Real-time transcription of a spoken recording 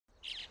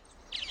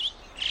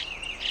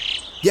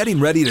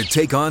Getting ready to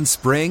take on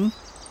spring?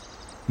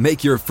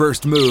 Make your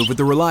first move with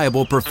the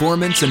reliable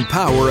performance and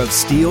power of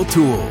Steel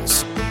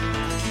tools.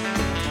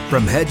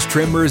 From hedge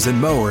trimmers and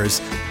mowers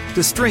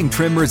to string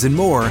trimmers and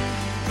more,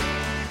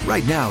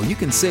 right now you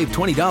can save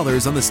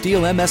 $20 on the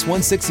Steel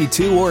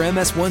MS-162 or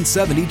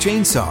MS-170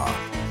 chainsaw.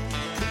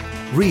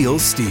 Real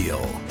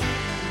Steel.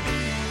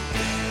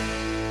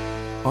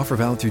 Offer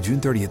valid through June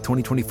 30th,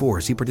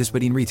 2024. See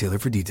participating retailer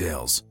for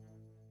details.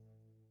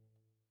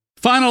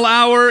 Final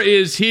hour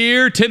is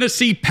here.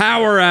 Tennessee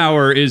Power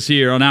Hour is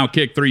here on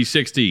Outkick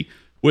 360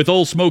 with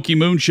Old Smoky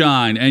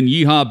Moonshine and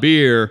Yeehaw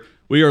Beer.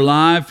 We are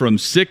live from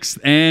 6th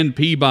and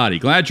Peabody.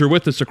 Glad you're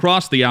with us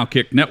across the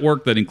Outkick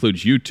network. That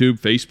includes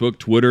YouTube, Facebook,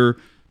 Twitter.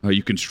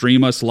 You can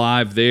stream us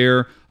live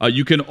there.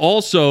 You can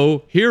also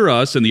hear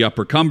us in the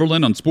Upper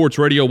Cumberland on Sports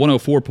Radio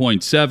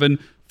 104.7,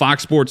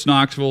 Fox Sports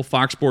Knoxville,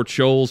 Fox Sports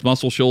Shoals,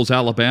 Muscle Shoals,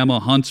 Alabama,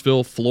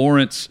 Huntsville,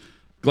 Florence.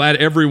 Glad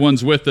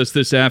everyone's with us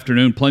this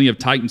afternoon. Plenty of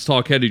Titans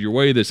talk headed your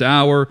way this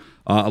hour.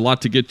 A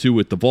lot to get to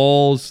with the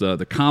Vols,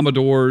 the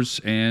Commodores,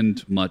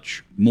 and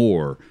much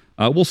more.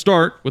 We'll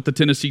start with the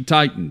Tennessee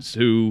Titans,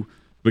 who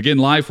begin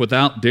life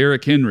without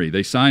Derrick Henry.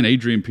 They signed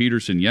Adrian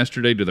Peterson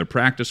yesterday to their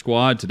practice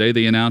squad. Today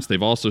they announced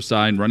they've also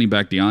signed running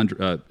back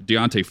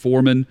Deontay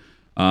Foreman.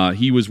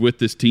 He was with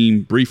this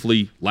team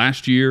briefly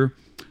last year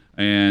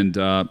and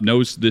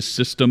knows this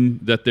system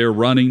that they're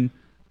running.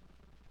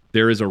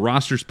 There is a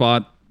roster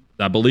spot,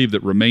 I believe,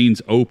 that remains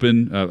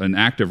open, an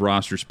active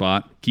roster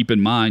spot. Keep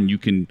in mind, you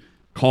can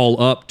call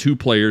up 2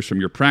 players from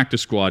your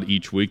practice squad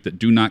each week that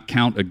do not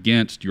count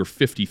against your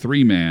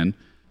 53-man,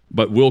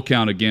 but will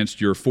count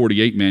against your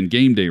 48-man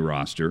game day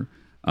roster.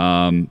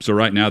 So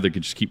right now they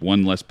could just keep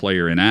 1 less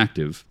player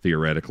inactive,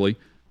 theoretically.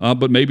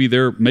 But maybe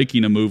they're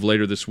making a move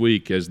later this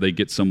week as they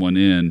get someone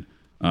in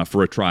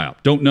for a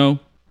tryout. Don't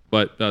know,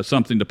 but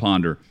something to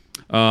ponder.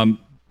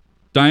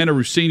 Diana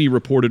Rossini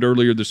reported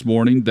earlier this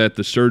morning that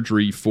the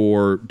surgery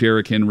for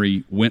Derrick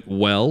Henry went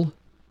well,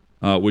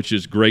 which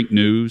is great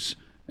news.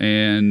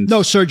 And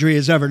no surgery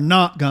has ever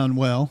not gone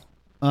well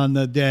on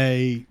the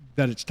day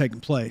that it's taken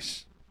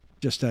place.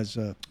 Just as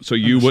a so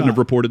you wouldn't have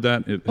reported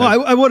that?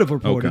 I would have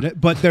reported it,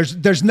 but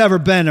there's never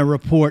been a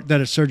report that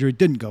a surgery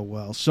didn't go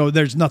well. So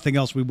there's nothing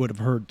else we would have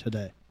heard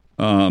today.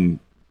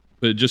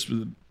 Just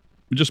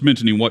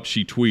mentioning what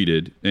she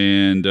tweeted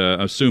and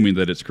assuming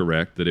that it's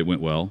correct, that it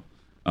went well.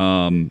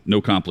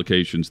 No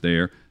complications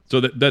there. So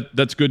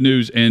that's good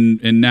news.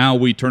 And now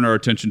we turn our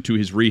attention to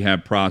his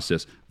rehab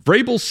process.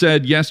 Vrabel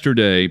said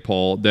yesterday,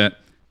 Paul, that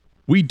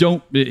he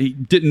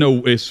didn't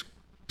know as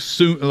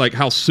soon, like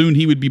how soon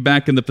he would be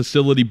back in the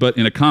facility, but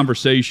in a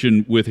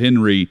conversation with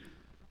Henry,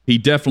 he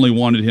definitely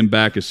wanted him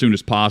back as soon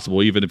as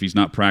possible, even if he's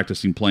not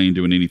practicing, playing,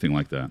 doing anything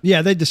like that.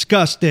 Yeah, they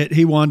discussed it.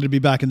 He wanted to be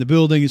back in the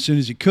building as soon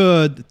as he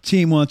could. The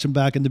team wants him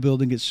back in the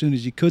building as soon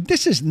as he could.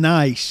 This is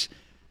nice.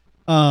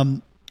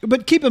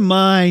 But keep in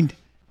mind,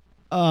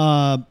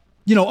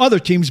 other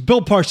teams,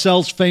 Bill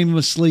Parcells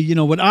famously,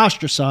 would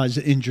ostracize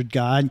an injured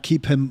guy and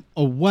keep him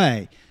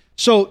away.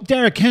 So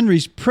Derrick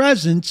Henry's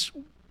presence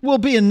will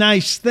be a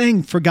nice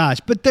thing for guys,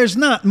 but there's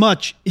not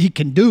much he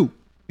can do.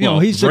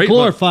 He's a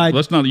glorified.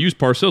 Let's not use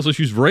Parcells. Let's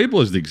use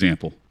Vrabel as the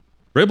example.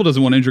 Vrabel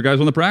doesn't want to injure guys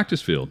on the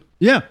practice field.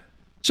 Yeah.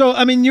 So,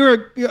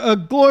 you're a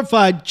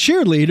glorified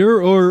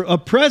cheerleader or a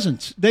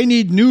presence. They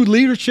need new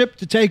leadership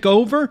to take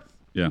over.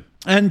 Yeah.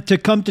 And to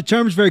come to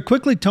terms very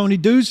quickly. Tony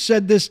Dews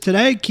said this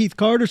today. Keith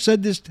Carter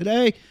said this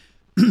today.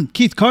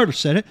 Keith Carter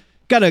said it.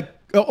 Got to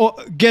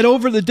get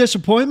over the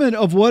disappointment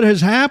of what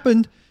has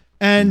happened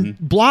and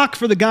block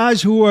for the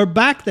guys who are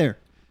back there.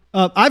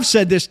 I've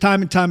said this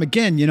time and time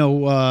again,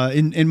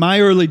 in my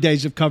early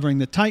days of covering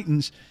the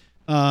Titans,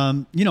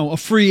 a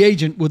free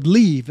agent would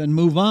leave and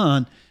move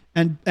on,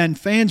 and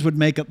fans would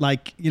make it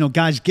like,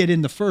 guys get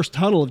in the first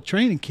huddle of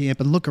training camp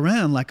and look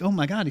around like, oh,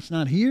 my God, he's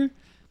not here?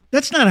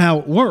 That's not how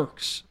it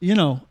works.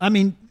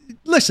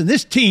 Listen,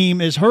 this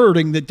team is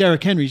hurting that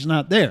Derrick Henry's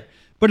not there.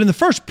 But in the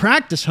first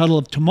practice huddle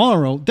of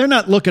tomorrow, they're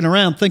not looking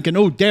around thinking,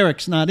 oh,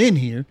 Derrick's not in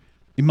here.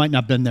 He might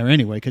not have been there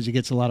anyway because he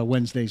gets a lot of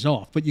Wednesdays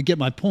off. But you get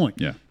my point.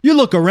 Yeah. You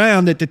look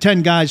around at the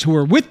 10 guys who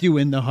are with you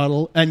in the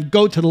huddle and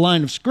go to the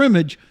line of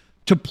scrimmage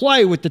to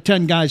play with the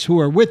 10 guys who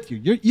are with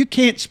you. You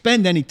can't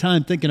spend any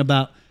time thinking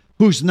about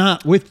who's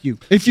not with you.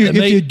 If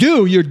you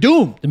do, you're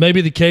doomed. It may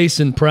be the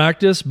case in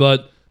practice,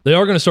 but they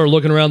are going to start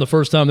looking around the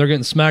first time they're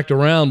getting smacked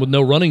around with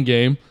no running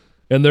game,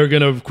 and they're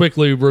going to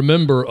quickly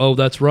remember, oh,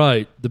 that's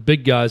right, the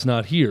big guy's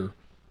not here.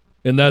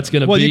 And that's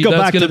going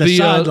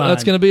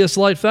to be a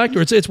slight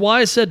factor. It's why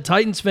I said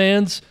Titans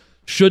fans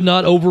should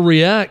not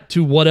overreact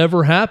to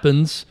whatever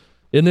happens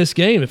in this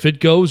game. If it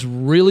goes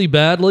really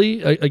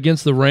badly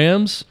against the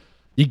Rams,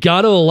 you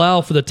got to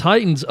allow for the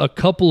Titans a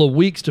couple of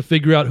weeks to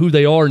figure out who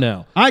they are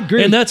now. I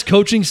agree. And that's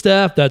coaching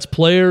staff, that's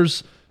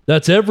players,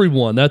 that's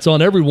everyone. That's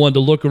on everyone to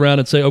look around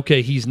and say,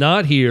 okay, he's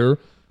not here.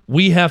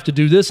 We have to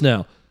do this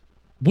now.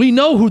 We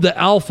know who the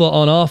alpha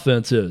on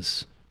offense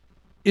is.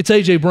 It's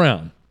A.J.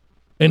 Brown.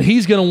 And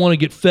he's going to want to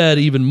get fed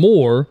even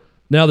more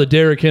now that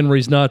Derrick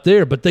Henry's not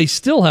there. But they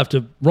still have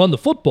to run the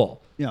football.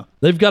 Yeah.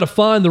 They've got to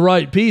find the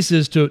right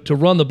pieces to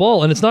run the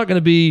ball, and it's not going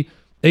to be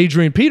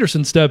Adrian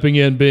Peterson stepping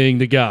in being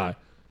the guy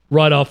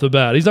right off the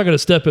bat. He's not going to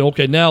step in,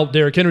 okay, now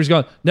Derrick Henry's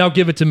gone, now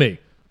give it to me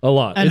a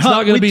lot. And it's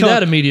not going to be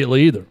that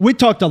immediately either. We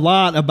talked a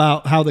lot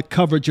about how the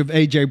coverage of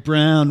A.J.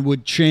 Brown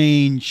would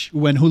change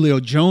when Julio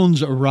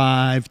Jones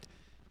arrived.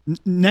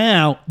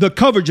 Now, the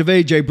coverage of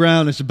A.J.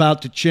 Brown is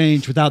about to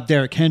change without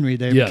Derrick Henry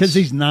there because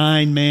these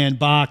 9-man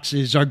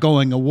boxes are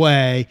going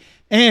away.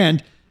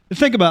 And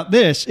think about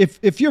this.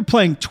 If you're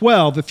playing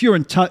 12, if you're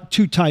in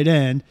two tight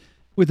end,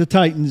 with the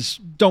Titans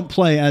don't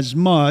play as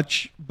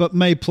much but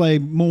may play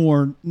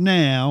more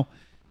now,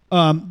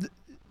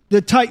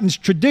 the Titans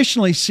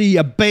traditionally see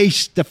a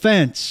base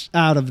defense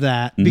out of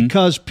that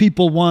because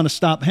people want to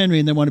stop Henry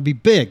and they want to be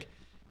big.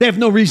 They have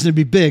no reason to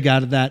be big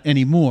out of that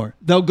anymore.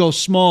 They'll go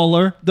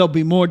smaller. There'll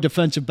be more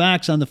defensive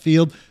backs on the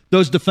field.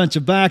 Those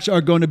defensive backs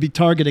are going to be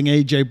targeting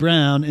A.J.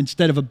 Brown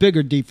instead of a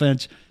bigger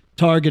defense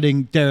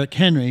targeting Derrick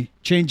Henry.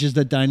 Changes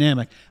the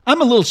dynamic.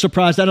 I'm a little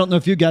surprised. I don't know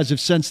if you guys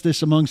have sensed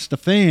this amongst the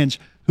fans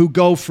who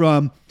go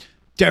from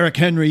Derrick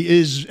Henry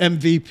is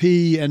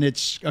MVP and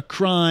it's a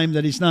crime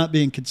that he's not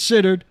being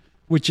considered,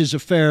 which is a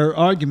fair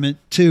argument,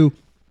 to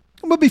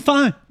we'll be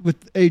fine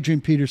with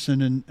Adrian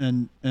Peterson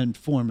and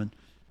Foreman.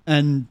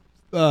 And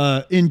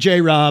in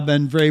J-Rob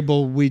and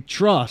Vrabel we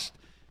trust,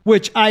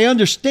 which I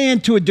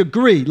understand to a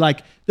degree.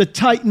 Like the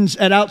Titans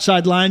at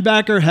outside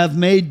linebacker have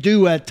made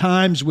do at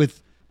times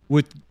with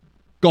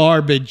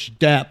garbage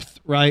depth,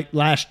 right?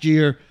 Last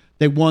year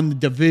they won the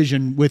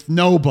division with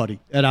nobody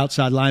at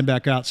outside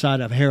linebacker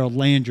outside of Harold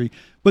Landry.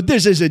 But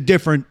this is a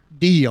different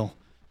deal.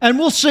 And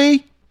we'll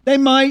see. They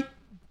might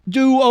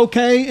do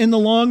okay in the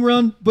long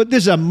run, but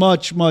this is a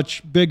much,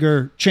 much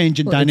bigger change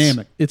in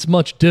dynamic. It's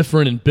much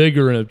different and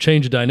bigger and a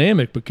change of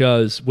dynamic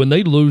because when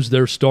they lose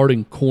their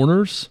starting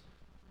corners,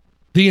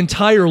 the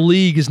entire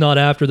league is not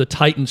after the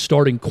Titans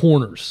starting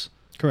corners.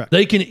 Correct.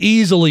 They can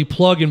easily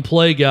plug and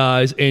play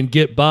guys and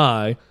get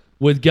by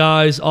with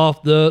guys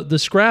off the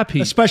scrap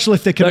heap. Especially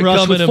if they can rush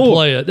come with in and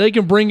play it. They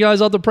can bring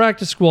guys off the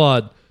practice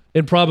squad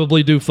and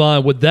probably do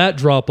fine with that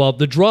drop-off.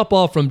 The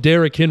drop-off from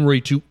Derrick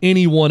Henry to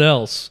anyone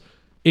else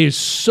is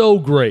so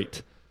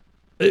great.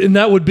 And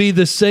that would be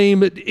the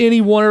same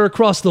anywhere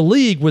across the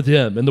league with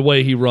him and the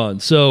way he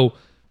runs. So,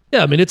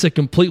 yeah, I mean, it's a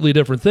completely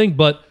different thing,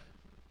 but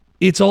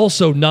it's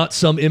also not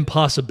some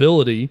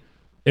impossibility.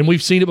 And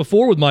we've seen it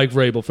before with Mike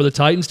Vrabel, for the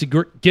Titans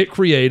to get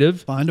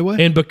creative, find a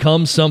way, and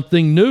become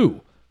something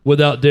new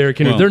without Derrick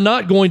Henry. Well, they're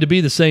not going to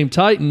be the same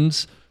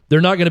Titans. They're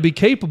not going to be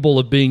capable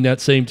of being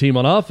that same team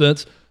on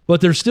offense,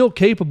 but they're still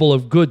capable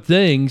of good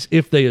things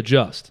if they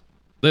adjust.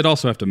 They'd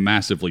also have to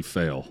massively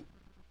fail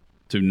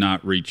to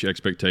not reach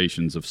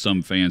expectations of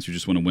some fans who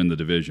just want to win the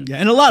division.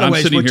 Yeah, in a lot of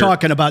ways, we're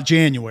talking about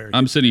January.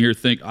 I'm sitting here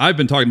I've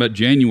been talking about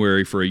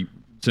January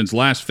since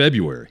last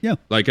February. Yeah.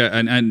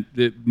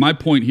 My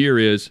point here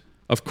is,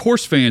 of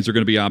course fans are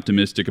going to be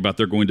optimistic about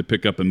they're going to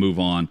pick up and move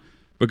on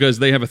because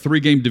they have a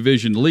 3-game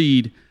division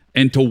lead,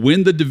 and to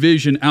win the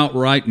division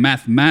outright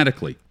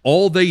mathematically,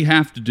 all they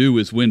have to do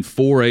is win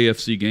 4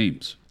 AFC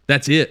games.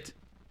 That's it.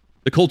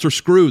 The Colts are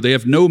screwed. They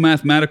have no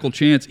mathematical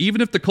chance,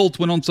 even if the Colts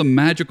went on some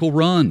magical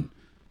run.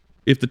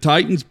 If the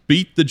Titans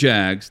beat the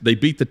Jags, they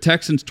beat the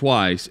Texans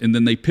twice, and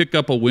then they pick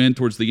up a win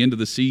towards the end of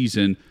the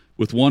season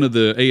with one of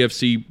the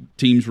AFC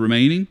teams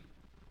remaining,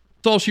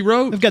 that's all she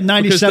wrote. They've got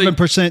 97%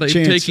 chance.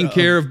 They've taken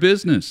care of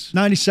business.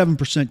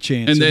 97%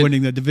 chance of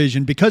winning the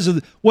division because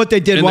of what they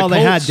did while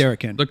they had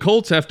Derrick Henry. The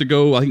Colts have to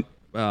go, I think,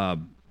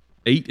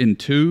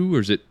 8-2, or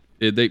is it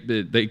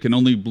they can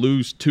only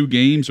lose 2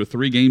 games or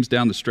 3 games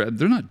down the stretch?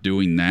 They're not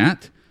doing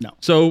that. No.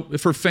 So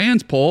for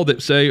fans, Paul,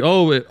 that say,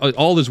 all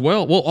is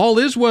well. Well, all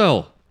is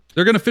well.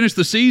 They're going to finish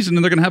the season,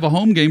 and they're going to have a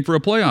home game for a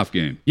playoff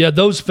game. Yeah,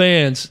 those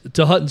fans,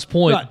 to Hutton's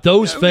point, right.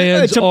 Those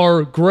fans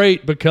are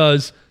great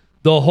because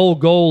the whole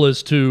goal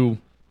is to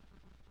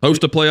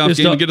host a playoff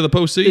game and get to the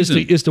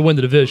postseason. Is to win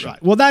the division.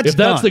 Right. Well, if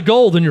that's the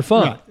goal, then you're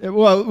fine. Right.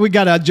 Well, we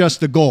got to adjust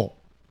the goal.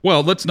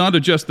 Well, let's not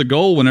adjust the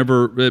goal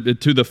whenever,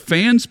 to the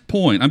fans'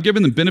 point. I'm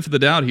giving them the benefit of the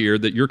doubt here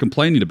that you're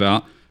complaining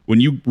about when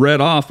you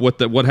read off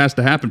what has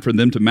to happen for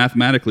them to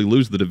mathematically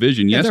lose the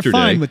division yesterday. They're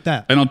fine with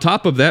that. And on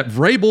top of that,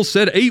 Vrabel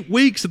said 8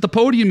 weeks at the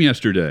podium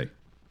yesterday.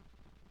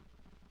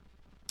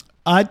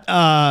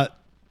 So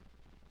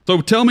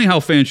tell me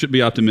how fans should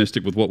be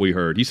optimistic with what we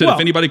heard. He said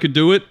if anybody could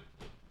do it,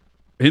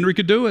 Henry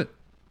could do it.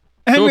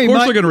 So of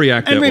course they're going to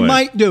react that way. Henry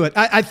might do it.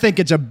 I think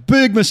it's a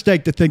big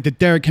mistake to think that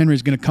Derrick Henry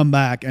is going to come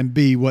back and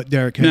be what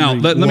Derrick Henry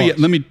was. Now,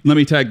 let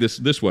me tag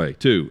this way,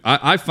 too.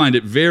 I find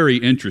it very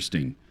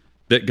interesting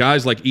that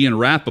guys like Ian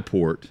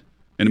Rappaport,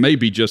 and it may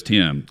be just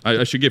him,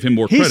 I should give him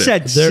more credit. He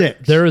said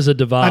 6. There is a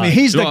divide. I mean,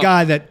 he's the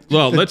guy that...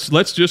 Well, let's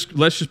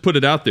just put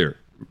it out there.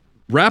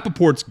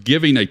 Rappaport's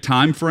giving a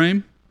time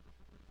frame.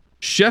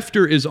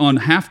 Schefter is on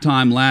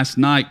halftime last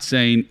night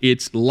saying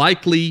it's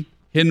likely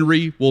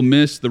Henry will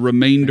miss the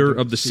remainder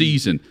of the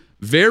season.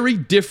 Very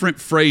different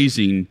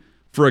phrasing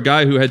for a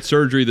guy who had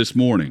surgery this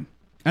morning.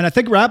 And I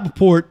think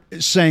Rappaport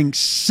is saying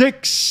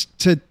 6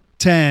 to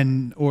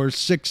 10 or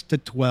 6 to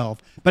 12.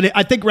 But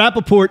I think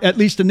Rappaport, at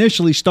least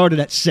initially, started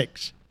at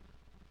 6.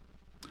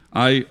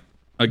 Again,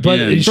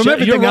 From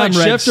everything you're right. I've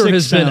read, Schefter 6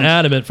 has been sounds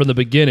adamant from the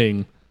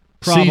beginning,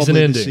 probably season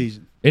the ending.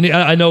 season. And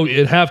I know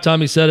at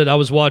halftime he said it. I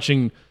was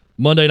watching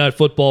Monday Night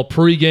Football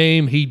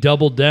pregame. He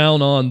doubled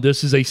down on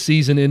this is a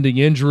season-ending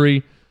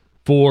injury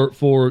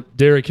for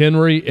Derrick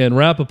Henry, and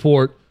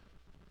Rappaport,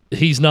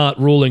 he's not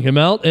ruling him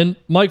out, and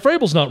Mike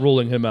Vrabel's not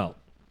ruling him out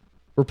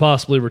for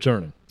possibly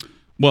returning.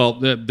 Well,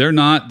 they're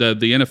not. The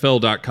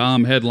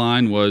NFL.com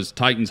headline was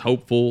Titans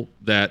hopeful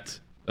that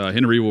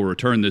Henry will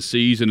return this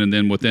season, and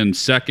then within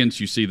seconds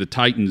you see the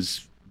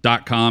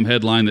Titans.com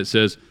headline that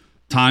says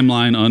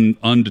timeline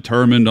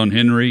undetermined on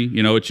Henry.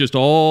 It's just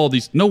all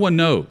these. No one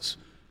knows.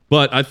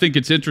 But I think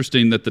it's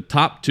interesting that the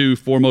top two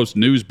foremost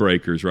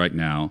newsbreakers right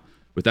now,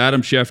 with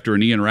Adam Schefter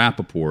and Ian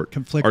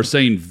Rappaport, are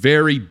saying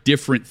very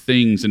different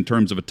things in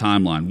terms of a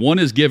timeline. One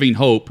is giving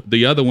hope.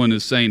 The other one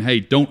is saying, hey,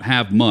 don't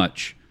have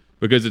much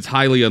because it's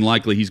highly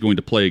unlikely he's going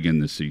to play again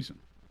this season.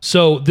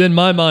 So then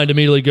my mind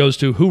immediately goes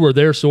to who are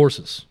their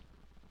sources?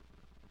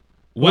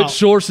 Which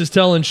source is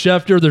telling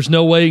Schefter there's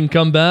no way he can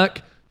come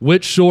back?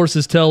 Which source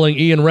is telling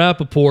Ian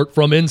Rappaport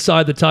from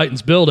inside the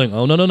Titans building,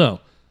 oh, no.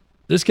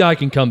 This guy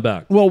can come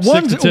back. Well,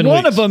 one weeks.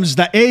 of them's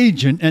the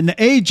agent, and the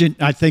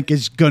agent, I think,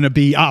 is going to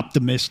be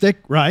optimistic,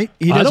 right?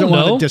 He doesn't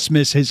want to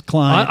dismiss his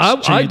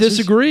client's I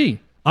disagree.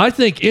 I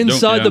think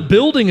inside the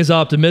building is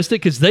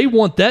optimistic because they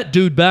want that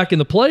dude back in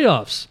the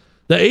playoffs.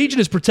 The agent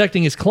is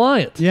protecting his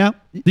client. Yeah.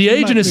 The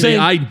agent is saying...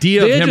 The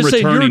idea of him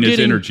returning his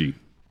energy.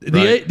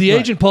 The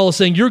agent, Paul, is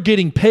saying you're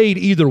getting paid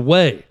either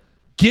way.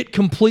 Get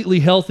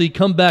completely healthy,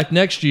 come back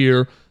next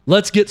year.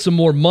 Let's get some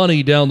more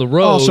money down the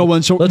road. Also,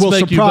 we'll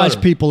surprise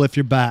people if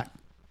you're back.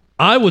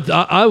 I would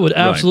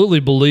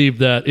absolutely believe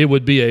that it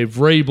would be a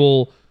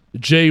Vrabel,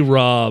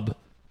 J-Rob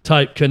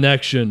type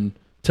connection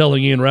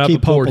telling Ian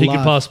Rappaport he could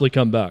possibly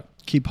come back.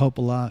 Keep hope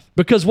alive.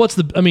 Because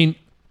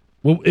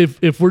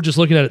if we're just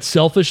looking at it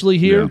selfishly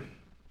here,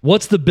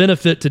 what's the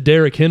benefit to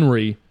Derrick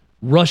Henry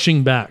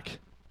rushing back?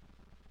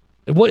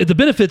 The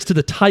benefit's to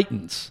the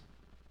Titans.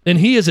 And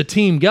he is a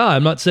team guy.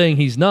 I'm not saying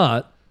he's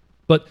not.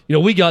 But,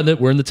 we got in it.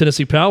 We're in the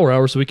Tennessee Power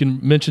Hour, so we can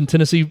mention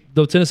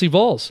the Tennessee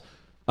Vols.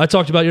 I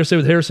talked about yesterday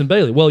with Harrison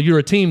Bailey. Well, you're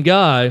a team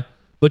guy,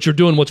 but you're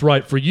doing what's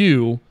right for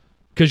you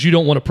because you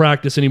don't want to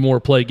practice anymore or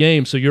play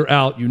games, so you're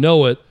out, you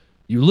know it,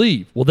 you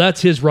leave. Well,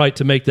 that's his right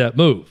to make that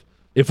move.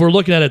 If we're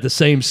looking at it the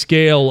same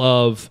scale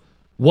of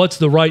what's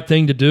the right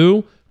thing to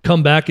do,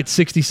 come back at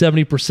 60,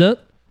 70%,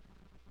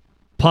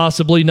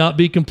 possibly not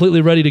be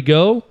completely ready to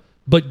go,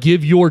 but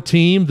give your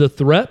team the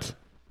threat,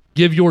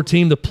 give your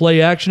team the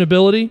play action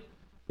ability,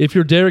 if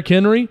you're Derrick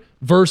Henry,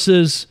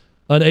 versus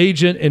an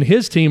agent and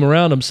his team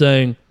around him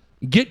saying,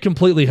 get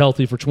completely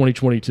healthy for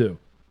 2022.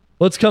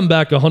 Let's come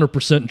back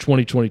 100% in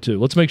 2022.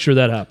 Let's make sure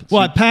that happens.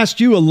 Well, I passed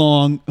you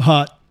along,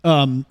 Hut.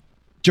 Javon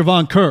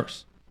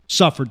Kearse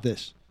suffered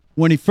this.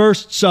 When he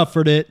first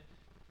suffered it,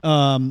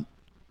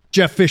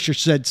 Jeff Fisher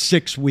said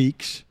 6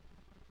 weeks.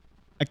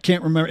 I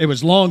can't remember. It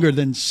was longer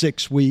than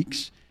 6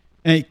 weeks.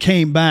 And he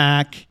came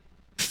back,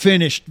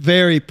 finished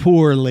very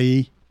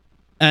poorly,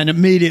 and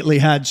immediately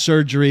had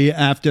surgery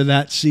after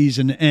that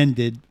season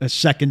ended, a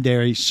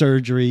secondary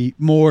surgery,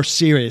 more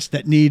serious,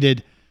 that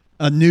needed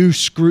a new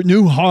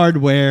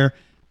hardware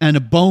and a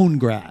bone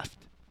graft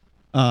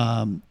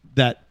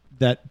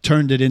that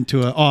turned it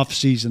into an off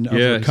season of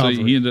recovery.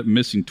 So he ended up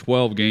missing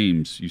 12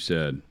 games, you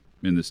said,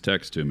 in this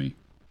text to me.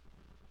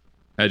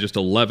 Had just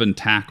 11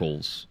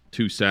 tackles,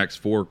 2 sacks,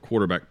 4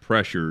 quarterback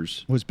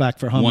pressures. Was back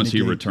for how many once he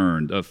games?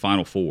 Returned,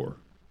 final 4.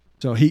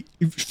 So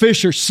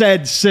Fisher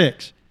said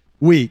 6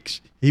 weeks.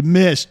 He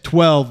missed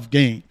 12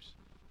 games.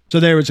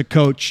 So there was a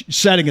coach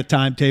setting a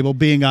timetable,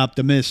 being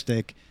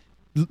optimistic,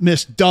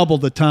 missed double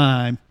the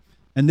time.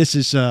 And this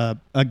is a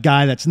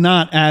guy that's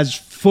not as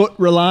foot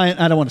reliant.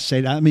 I don't want to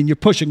say that. I mean, you're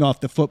pushing off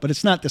the foot, but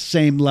it's not the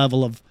same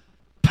level of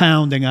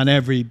pounding on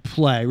every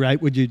play,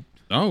 right? Would you?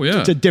 Oh,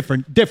 yeah. It's a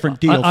different deal for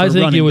I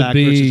think running it would back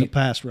be versus a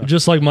pass rush.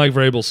 Just like Mike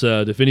Vrabel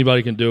said, if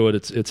anybody can do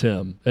it, it's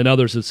him. And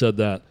others have said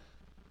that.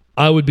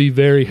 I would be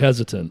very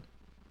hesitant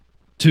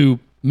to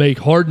make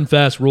hard and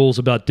fast rules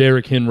about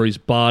Derrick Henry's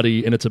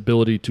body and its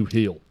ability to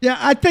heal. Yeah,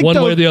 I think one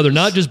way or the other,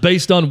 not just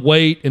based on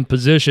weight and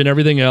position,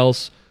 everything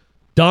else.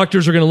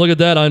 Doctors are going to look at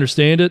that. I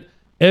understand it.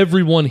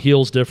 Everyone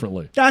heals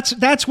differently.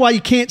 That's why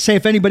you can't say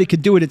if anybody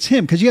could do it, it's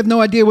him, because you have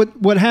no idea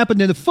what happened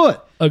to the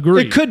foot.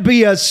 Agreed. It could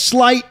be a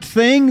slight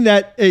thing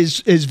that is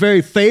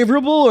very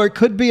favorable, or it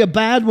could be a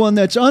bad one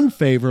that's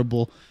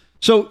unfavorable.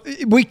 So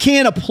we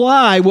can't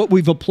apply what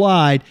we've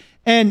applied.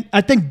 And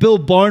I think Bill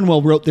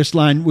Barnwell wrote this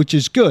line, which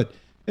is good.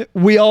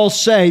 We all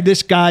say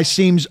this guy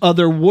seems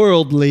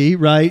otherworldly,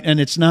 right? And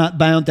it's not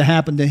bound to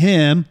happen to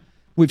him.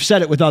 We've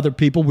said it with other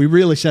people. We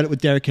really said it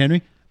with Derrick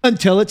Henry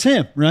until it's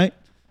him, right?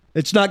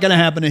 It's not going to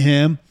happen to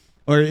him,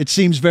 or it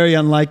seems very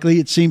unlikely.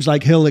 It seems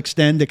like he'll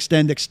extend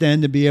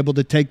to be able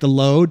to take the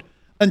load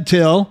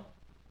until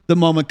the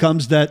moment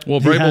comes that he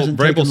hasn't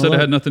taken the Vrabel said load. it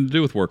had nothing to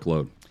do with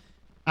workload.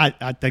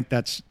 I think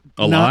that's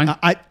a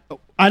lie.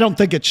 I don't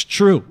think it's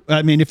true.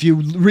 I mean, if you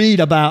read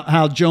about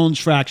how Jones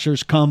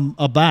fractures come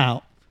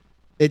about,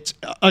 it's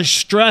a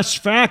stress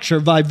fracture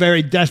by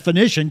very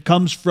definition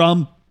comes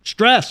from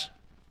Stress.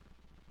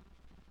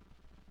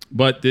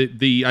 But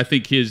I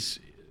think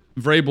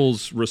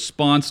Vrabel's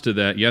response to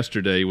that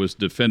yesterday was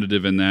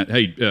definitive in that,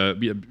 hey,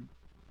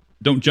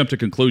 don't jump to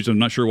conclusions. I'm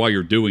not sure why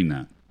you're doing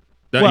that.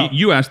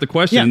 You asked the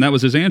question, and that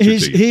was his answer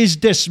to you. He's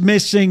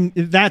dismissing.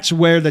 That's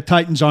where the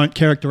Titans aren't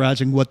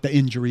characterizing what the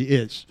injury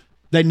is.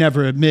 They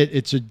never admit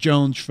it's a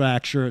Jones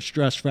fracture, a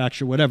stress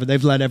fracture, whatever.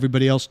 They've let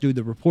everybody else do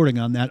the reporting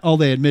on that. All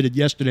they admitted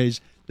yesterday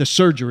is the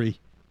surgery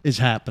is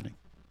happening.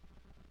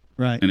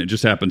 Right. And it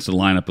just happens to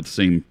line up with the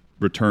same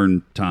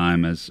return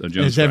time as a Jones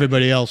fracture. As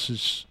everybody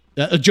else's.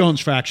 A Jones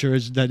fracture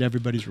is that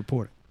everybody's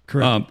reporting.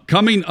 Correct.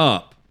 Coming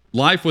up,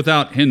 life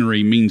without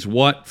Henry means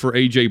what for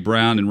A.J.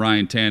 Brown and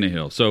Ryan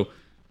Tannehill? So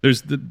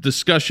there's the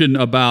discussion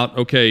about,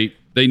 okay,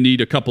 they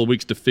need a couple of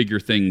weeks to figure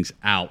things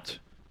out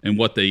and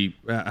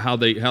how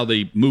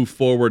they move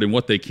forward and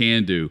what they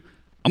can do.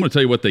 I'm going to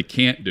tell you what they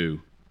can't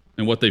do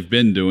and what they've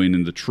been doing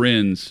and the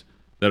trends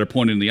that are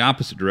pointing in the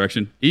opposite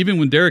direction, even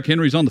when Derrick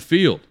Henry's on the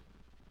field.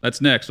 That's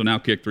next on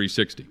Outkick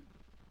 360.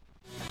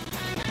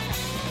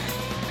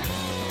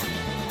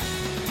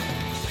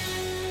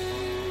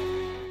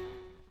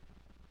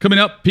 Coming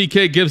up,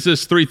 PK gives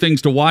us 3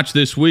 things to watch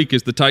this week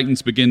as the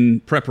Titans begin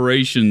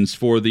preparations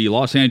for the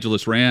Los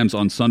Angeles Rams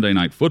on Sunday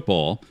Night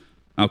Football.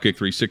 Outkick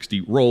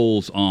 360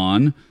 rolls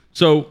on.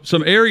 So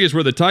some areas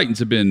where the Titans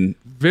have been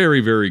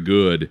very, very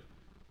good,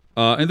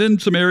 and then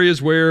some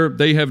areas where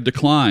they have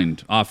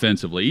declined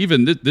offensively.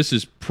 Even this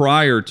is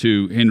prior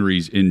to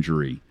Henry's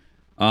injury.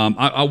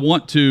 I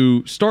want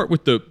to start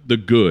with the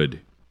good,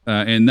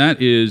 and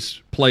that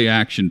is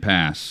play-action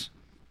pass.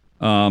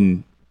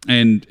 And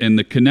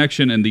the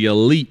connection and the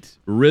elite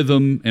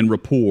rhythm and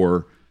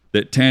rapport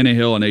that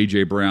Tannehill and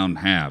A.J. Brown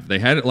have. They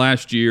had it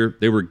last year.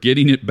 They were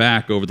getting it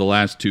back over the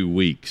last 2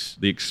 weeks.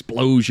 The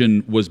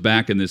explosion was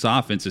back in this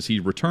offense as he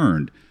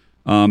returned.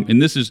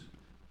 And this is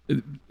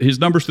his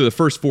numbers through the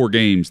first 4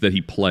 games that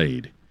he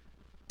played.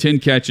 10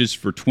 catches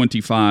for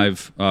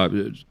 25,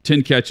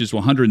 10 catches,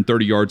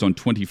 130 yards on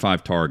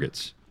 25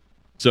 targets.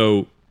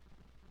 So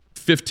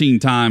 15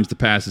 times the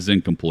pass is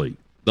incomplete.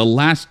 The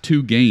last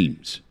 3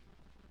 games,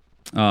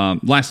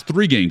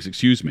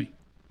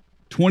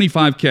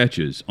 25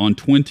 catches on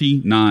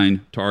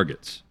 29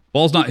 targets.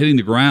 Ball's not hitting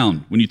the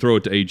ground when you throw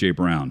it to A.J.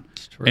 Brown.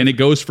 And it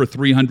goes for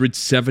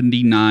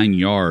 379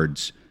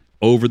 yards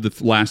over the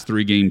last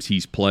 3 games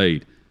he's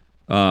played.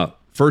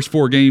 First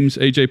 4 games,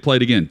 A.J.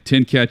 played again.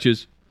 10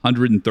 catches,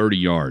 130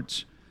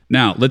 yards.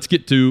 Now, let's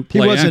get to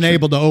play He wasn't action.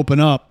 able to open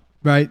up,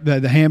 right?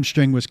 The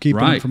hamstring was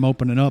keeping him from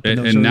opening up.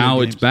 And now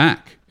it's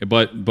back.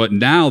 But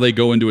now they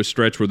go into a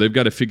stretch where they've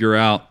got to figure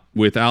out,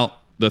 without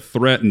the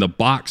threat and the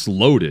box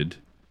loaded,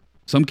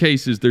 some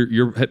cases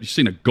you're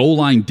seeing a goal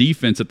line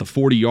defense at the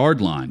 40-yard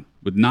line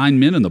with 9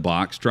 men in the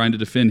box trying to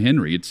defend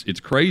Henry. It's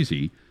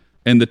crazy,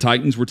 and the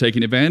Titans were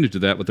taking advantage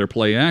of that with their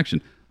play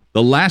action.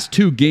 The last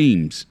 2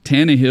 games,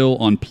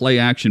 Tannehill on play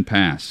action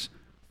pass,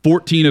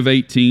 14 of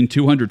 18,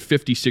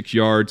 256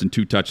 yards and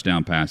 2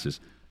 touchdown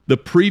passes. The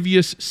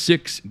previous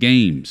 6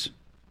 games,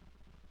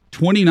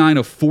 29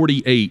 of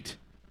 48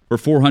 for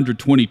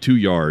 422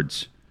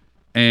 yards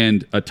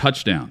and a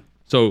touchdown.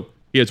 So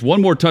he has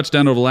 1 more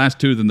touchdown over the last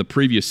 2 than the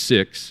previous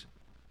 6.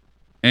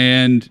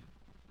 And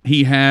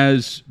he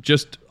has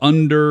just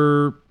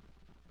under,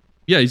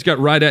 he's got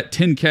right at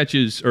 10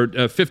 catches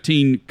or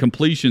 15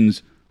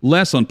 completions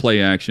less on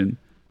play action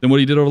than what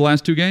he did over the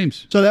last 2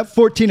 games. So that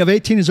 14 of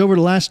 18 is over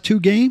the last 2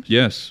 games?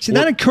 Yes. See,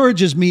 that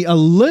encourages me a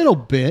little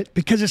bit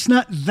because it's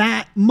not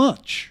that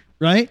much,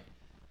 right?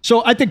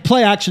 So I think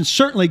play action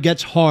certainly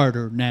gets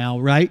harder now,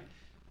 right?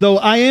 Though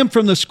I am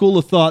from the school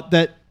of thought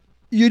that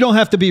you don't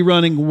have to be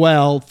running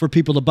well for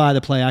people to buy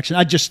the play action.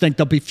 I just think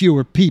there'll be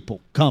fewer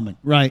people coming,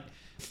 right?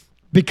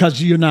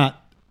 Because you're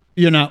not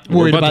worried about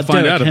We're about to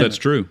find Derrick out Henry. if that's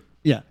true.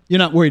 Yeah, you're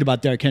not worried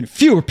about Derrick Henry.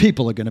 Fewer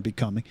people are going to be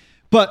coming.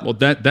 But Well,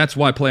 that's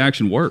why play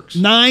action works.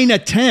 9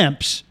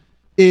 attempts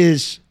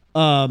is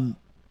not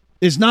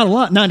a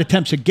lot. 9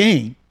 attempts a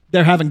game.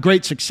 They're having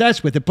great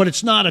success with it, but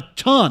it's not a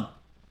ton.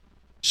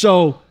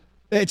 So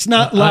it's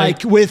not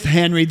like with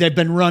Henry, they've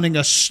been running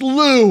a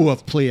slew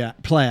of play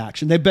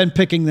action. They've been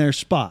picking their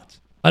spots.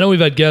 I know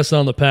we've had guests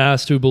on the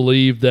past who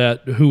believe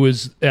that who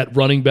is at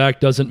running back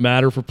doesn't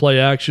matter for play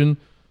action.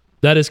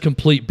 That is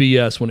complete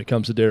BS when it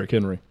comes to Derrick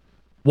Henry.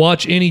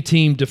 Watch any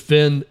team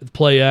defend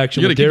play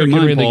action with Derrick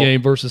Henry in the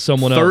game versus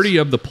someone else. 30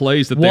 of the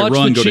plays that they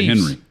run go to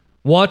Henry.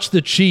 Watch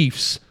the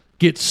Chiefs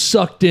get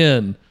sucked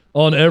in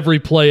on every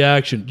play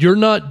action. You're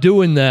not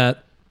doing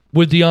that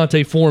with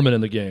Deontay Foreman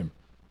in the game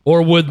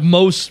or with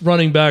most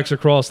running backs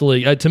across the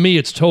league. To me,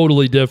 it's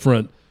totally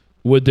different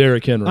with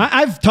Derrick Henry.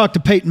 I've talked to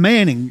Peyton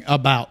Manning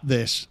about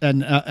this,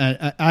 and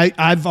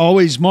I've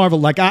always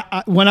marveled. Like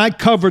when I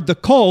covered the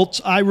Colts,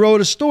 I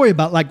wrote a story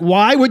about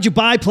why would you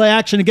buy play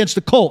action against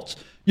the Colts?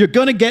 You're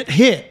going to get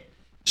hit,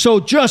 so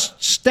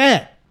just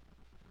stay.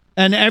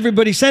 And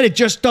everybody said it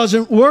just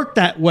doesn't work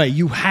that way.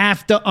 You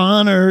have to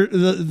honor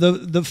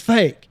the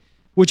fake,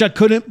 which I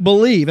couldn't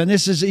believe. And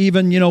this is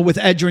even with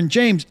Edgerrin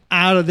James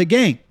out of the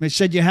game. They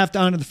said you have to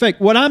honor the fake.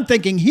 What I'm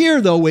thinking here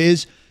though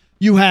is,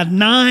 you have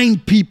 9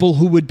 people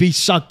who would be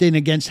sucked in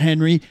against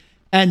Henry.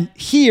 And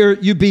here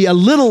you'd be a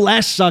little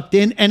less sucked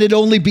in, and it'd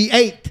only be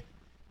 8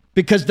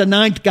 because the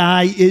 9th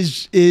guy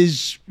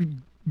is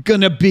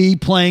going to be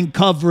playing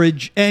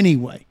coverage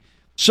anyway.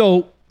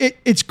 So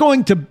it's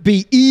going to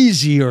be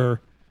easier.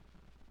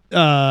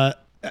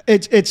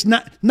 It's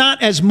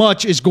not as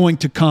much is going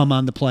to come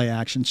on the play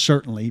action,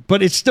 certainly,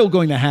 but it's still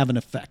going to have an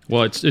effect.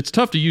 Well, it's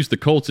tough to use the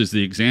Colts as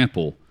the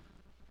example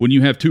when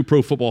you have 2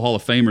 Pro Football Hall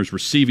of Famers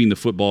receiving the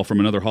football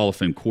from another Hall of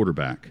Fame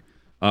quarterback.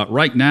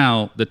 Right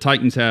now, the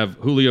Titans have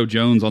Julio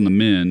Jones on the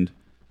mend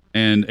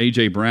and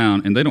A.J.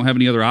 Brown, and they don't have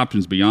any other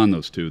options beyond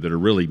those 2 that are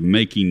really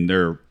making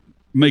their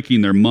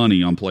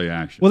money on play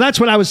action. Well,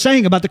 that's what I was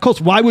saying about the Colts.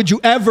 Why would you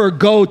ever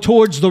go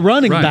towards the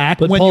running back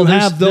but when Paul, you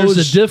have those?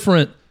 There's a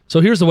different. So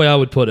here's the way I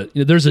would put it.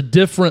 There's a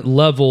different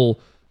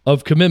level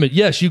of commitment.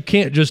 Yes, you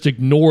can't just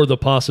ignore the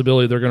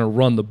possibility they're going to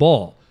run the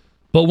ball.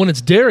 But when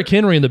it's Derrick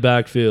Henry in the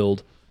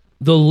backfield,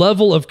 the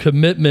level of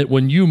commitment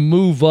when you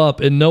move up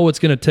and know it's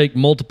going to take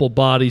multiple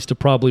bodies to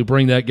probably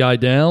bring that guy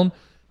down,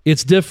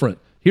 it's different.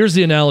 Here's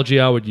the analogy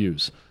I would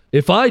use.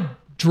 If I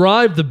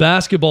drive the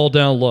basketball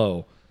down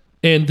low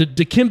and the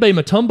Dikembe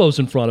Mutombo's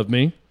in front of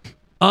me,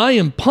 I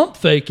am pump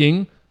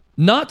faking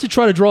not to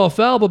try to draw a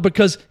foul, but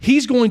because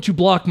he's going to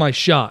block my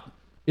shot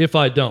if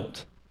I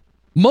don't.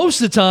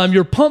 Most of the time,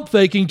 you're pump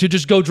faking to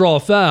just go draw a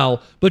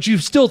foul, but you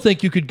still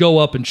think you could go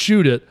up and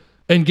shoot it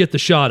and get the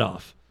shot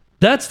off.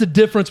 That's the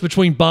difference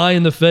between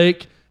buying the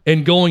fake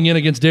and going in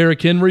against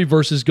Derrick Henry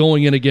versus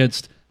going in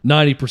against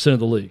 90% of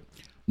the league.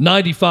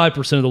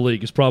 95% of the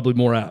league is probably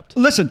more apt.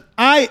 Listen,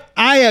 I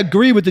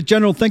agree with the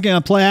general thinking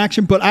on play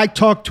action, but I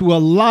talk to a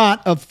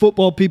lot of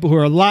football people who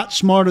are a lot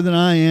smarter than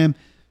I am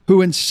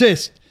who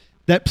insist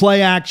that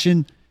play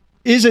action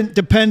isn't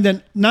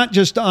dependent not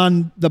just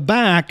on the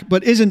back,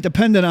 but isn't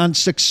dependent on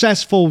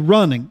successful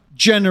running,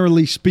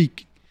 generally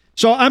speaking.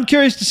 So I'm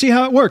curious to see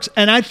how it works.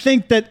 And I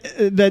think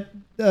that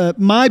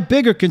my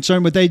bigger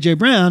concern with A.J.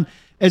 Brown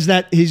is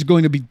that he's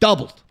going to be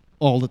doubled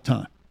all the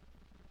time.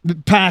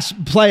 Pass,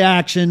 play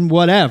action,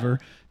 whatever.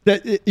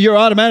 That you're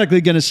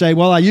automatically going to say,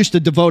 well, I used to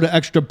devote an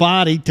extra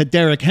body to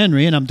Derrick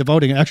Henry, and I'm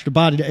devoting an extra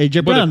body to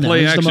A.J. Brown now. But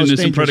if play action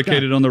isn't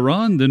predicated on the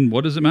run, then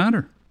what does it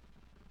matter?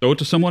 Throw it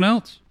to someone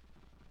else.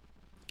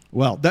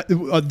 Well,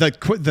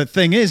 the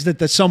thing is that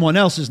the someone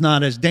else is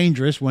not as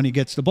dangerous when he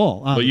gets the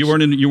ball. Obviously.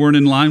 But you weren't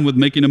in line with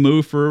making a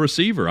move for a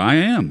receiver. I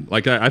am.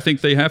 I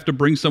think they have to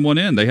bring someone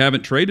in. They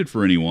haven't traded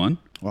for anyone.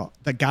 Well,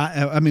 the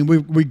guy. I mean,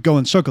 we go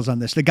in circles on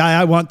this. The guy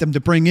I want them to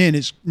bring in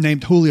is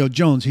named Julio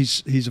Jones.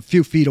 He's a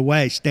few feet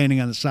away, standing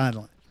on the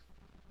sideline.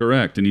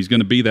 Correct, and he's going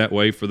to be that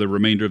way for the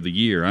remainder of the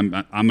year.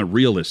 I'm a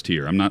realist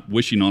here. I'm not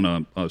wishing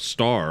on a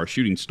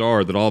shooting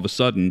star, that all of a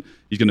sudden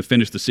he's going to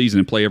finish the season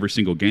and play every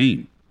single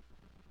game.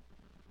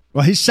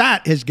 Well, he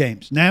sat his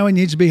games. Now he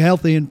needs to be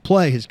healthy and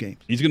play his games.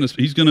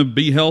 He's gonna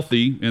be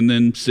healthy and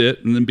then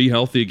sit and then be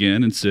healthy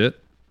again and sit.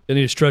 They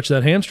need to stretch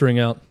that hamstring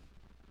out.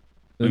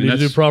 They need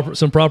to do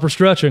some proper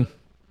stretching.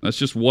 That's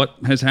just what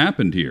has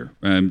happened here,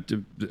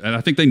 and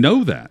I think they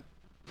know that.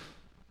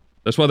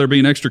 That's why they're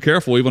being extra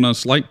careful, even on a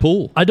slight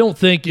pull. I don't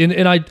think,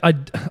 and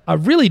I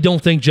really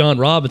don't think John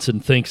Robinson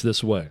thinks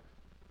this way.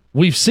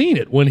 We've seen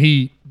it when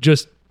he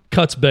just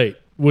cuts bait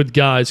with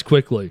guys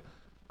quickly.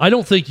 I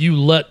don't think you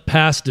let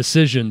past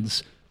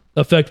decisions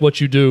affect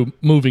what you do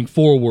moving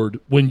forward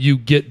when you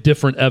get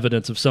different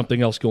evidence of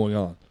something else going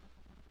on.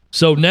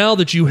 So now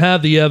that you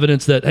have the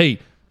evidence that, hey,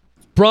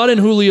 brought in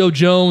Julio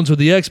Jones with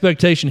the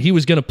expectation he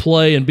was going to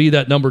play and be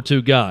that number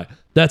 2 guy,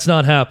 that's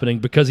not happening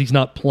because he's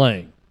not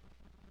playing.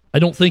 I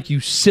don't think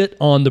you sit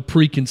on the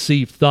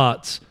preconceived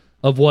thoughts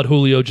of what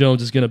Julio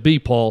Jones is going to be,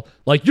 Paul,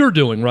 like you're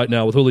doing right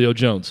now with Julio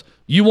Jones.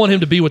 You want him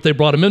to be what they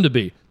brought him in to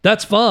be.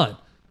 That's fine.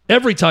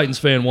 Every Titans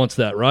fan wants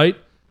that, right?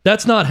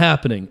 That's not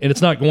happening, and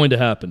it's not going to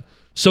happen.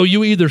 So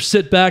you either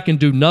sit back and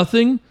do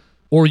nothing,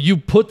 or you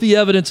put the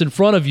evidence in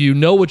front of you,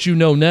 know what you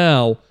know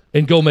now,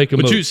 and go make a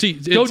move.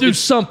 Go do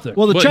something.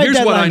 Well, the trade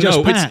deadline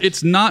just passed.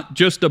 It's not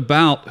just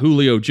about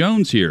Julio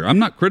Jones here. I'm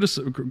not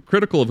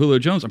critical of Julio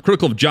Jones. I'm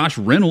critical of Josh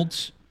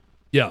Reynolds,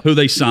 who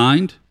they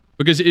signed.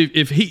 Because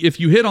if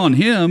you hit on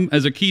him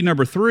as a key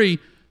number 3,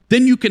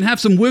 then you can have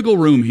some wiggle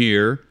room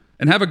here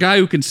and have a guy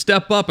who can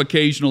step up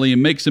occasionally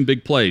and make some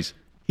big plays.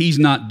 He's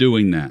not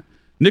doing that.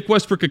 Nick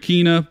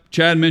Westbrook-Akina,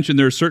 Chad mentioned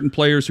there are certain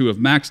players who have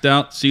maxed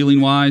out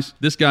ceiling-wise.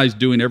 This guy's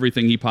doing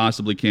everything he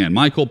possibly can.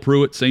 Michael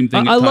Pruitt, same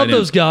thing. I love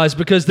those guys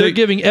because they're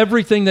giving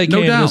everything they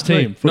can to this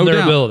team from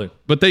their ability.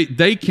 But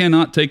they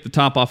cannot take the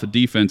top off of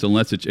defense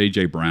unless it's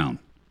A.J. Brown.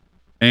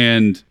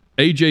 And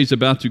A.J.'s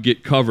about to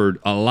get covered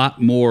a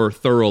lot more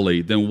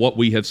thoroughly than what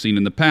we have seen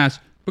in the past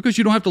because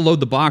you don't have to load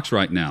the box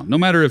right now, no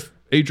matter if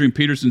Adrian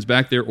Peterson's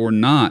back there or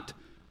not.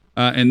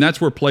 And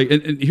that's where play –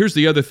 and here's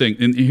the other thing,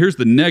 and here's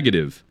the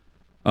negative –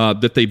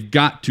 that they've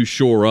got to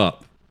shore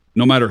up,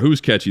 no matter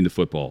who's catching the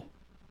football.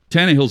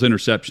 Tannehill's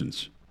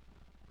interceptions.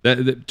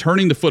 That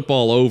turning the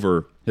football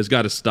over has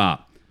got to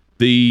stop.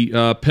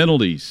 The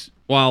penalties,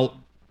 while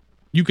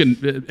you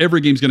can,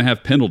 every game's going to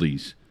have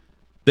penalties.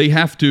 They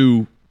have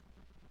to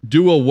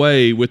do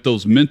away with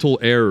those mental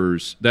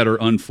errors that are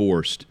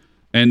unforced.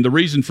 And the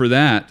reason for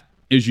that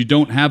is you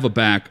don't have a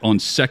back on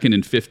 2nd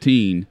and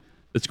 15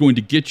 that's going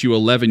to get you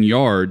 11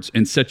 yards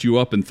and set you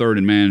up in 3rd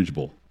and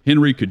manageable.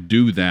 Henry could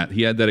do that.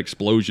 He had that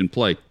explosion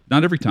play.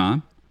 Not every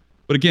time.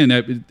 But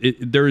again,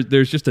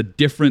 there's just a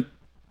different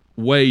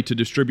way to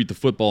distribute the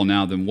football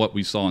now than what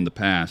we saw in the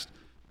past,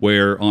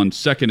 where on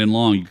 2nd and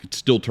long, you could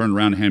still turn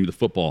around and hand me the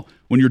football.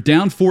 When you're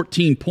down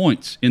 14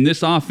 points in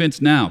this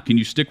offense now, can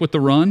you stick with the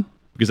run?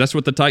 Because that's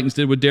what the Titans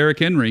did with Derrick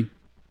Henry.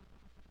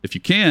 If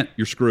you can't,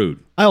 you're screwed.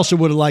 I also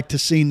would have liked to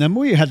seen them.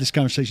 We had this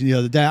conversation the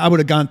other day. I would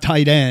have gone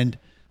tight end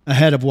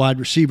ahead of wide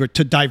receiver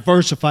to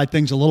diversify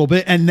things a little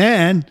bit. And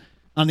then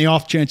on the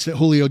off chance that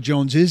Julio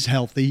Jones is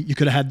healthy, you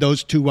could have had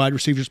those 2 wide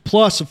receivers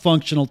plus a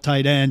functional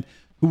tight end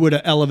who would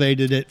have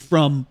elevated it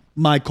from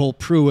Michael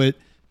Pruitt.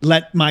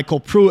 Let Michael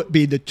Pruitt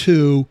be the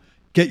 2.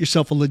 Get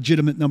yourself a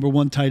legitimate number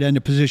 1 tight end,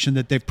 a position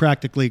that they've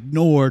practically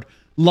ignored.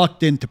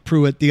 Lucked into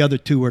Pruitt. The other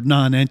 2 are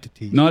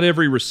non-entities. Not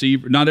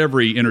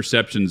every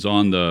interception's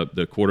on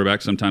the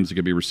quarterback. Sometimes it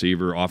could be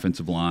receiver,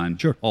 offensive line,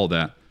 sure, all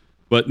that.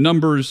 But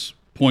numbers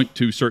point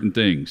to certain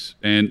things.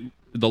 And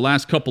the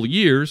last couple of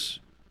years,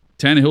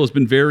 Tannehill has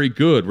been very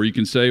good, where you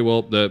can say,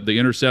 well, the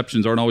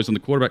interceptions aren't always on the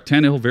quarterback.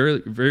 Tannehill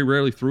very, very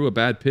rarely threw a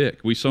bad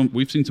pick. We've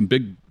seen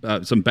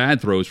some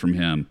bad throws from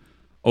him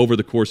over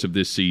the course of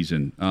this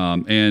season.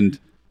 And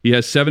he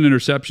has 7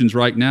 interceptions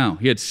right now.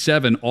 He had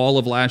 7 all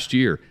of last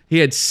year. He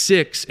had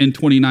 6 in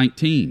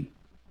 2019.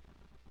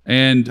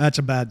 And that's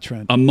a bad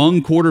trend.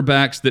 Among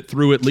quarterbacks that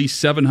threw at least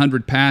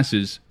 700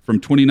 passes from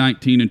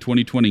 2019 and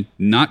 2020,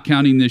 not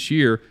counting this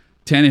year,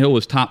 Tannehill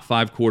was top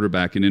 5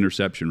 quarterback in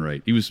interception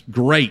rate. He was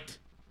great.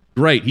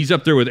 Great. He's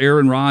up there with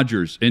Aaron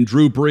Rodgers and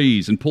Drew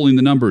Brees and pulling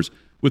the numbers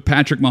with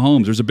Patrick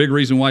Mahomes. There's a big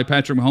reason why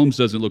Patrick Mahomes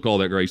doesn't look all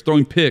that great. He's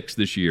throwing picks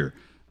this year.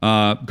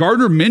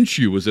 Gardner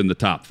Minshew was in the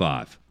top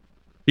 5.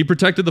 He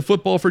protected the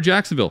football for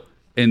Jacksonville.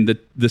 And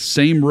the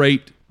same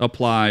rate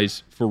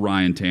applies for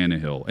Ryan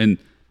Tannehill. And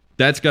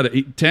that's got to –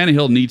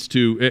 Tannehill needs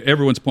to –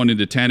 everyone's pointing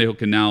to Tannehill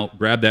can now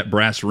grab that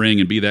brass ring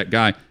and be that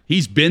guy.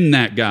 He's been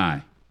that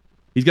guy.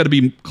 He's got to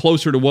be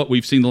closer to what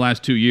we've seen the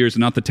last 2 years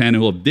and not the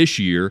Tannehill of this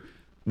year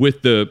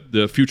with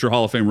the future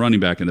Hall of Fame running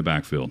back in the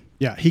backfield.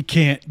 Yeah, he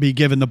can't be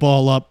giving the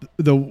ball up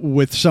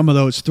with some of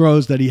those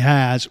throws that he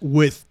has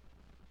with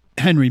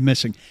Henry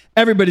missing.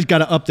 Everybody's got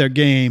to up their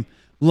game.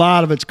 A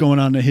lot of it's going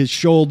on to his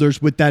shoulders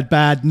with that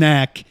bad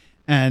neck.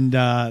 And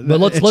but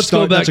let's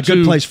go back. That's a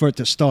good place for it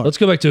to start. Let's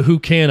go back to who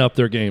can up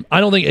their game. I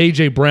don't think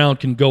A.J. Brown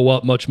can go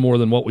up much more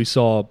than what we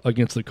saw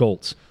against the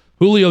Colts.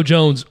 Julio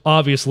Jones,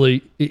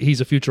 obviously,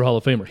 he's a future Hall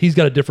of Famer. He's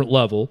got a different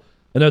level,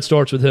 and that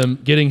starts with him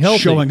getting healthy.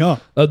 Showing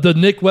up. The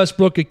Nick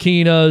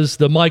Westbrook-Akinas,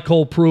 the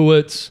Michael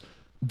Pruitts,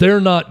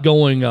 they're not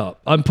going up.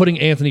 I'm putting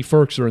Anthony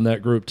Ferkser in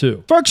that group,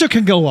 too. Ferkser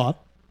can go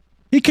up.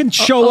 He can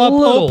show up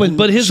little, open,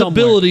 but his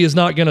somewhere. ability is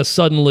not going to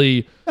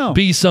suddenly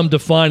be some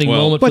defining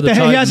moment for the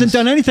Titans. But he hasn't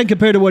done anything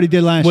compared to what he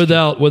did last year.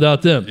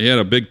 Without them. He had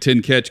a big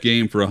 10-catch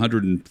game for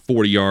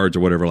 140 yards or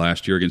whatever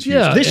last year against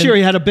Houston. This year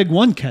he had a big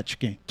 1-catch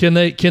game. Can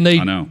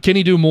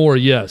he do more?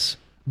 Yes.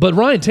 But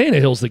Ryan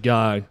Tannehill's the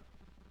guy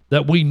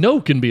that we know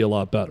can be a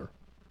lot better,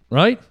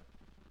 right?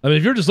 I mean,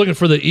 if you're just looking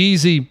for the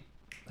easy,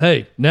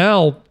 hey,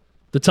 now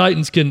the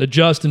Titans can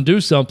adjust and do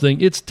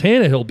something, it's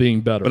Tannehill being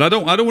better. But I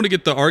don't want to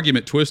get the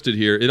argument twisted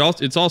here.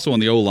 It's also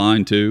on the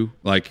O-line too.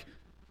 Like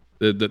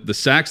the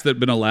sacks that have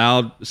been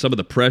allowed, some of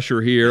the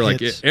pressure here,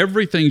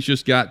 everything's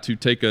just got to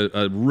take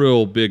a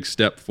real big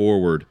step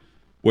forward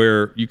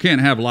where you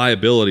can't have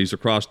liabilities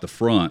across the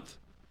front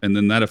and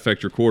then that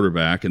affect your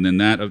quarterback and then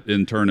that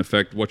in turn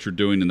affect what you're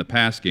doing in the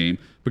pass game.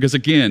 Because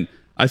again,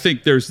 I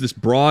think there's this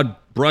broad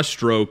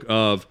brushstroke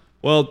of,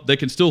 well, they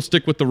can still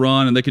stick with the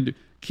run and they can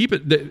keep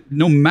it,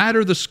 no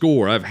matter the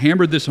score. I've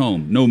hammered this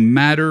home. No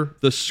matter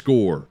the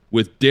score,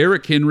 with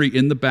Derrick Henry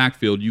in the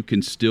backfield, you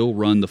can still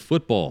run the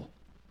football.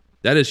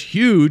 That is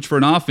huge for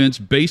an offense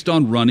based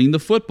on running the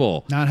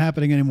football. Not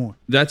happening anymore.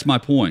 That's my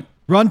point.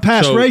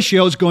 Run-pass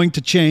ratio is going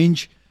to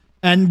change.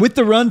 And with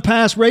the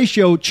run-pass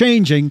ratio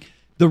changing,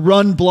 the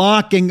run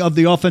blocking of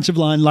the offensive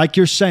line, like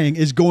you're saying,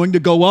 is going to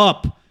go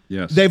up.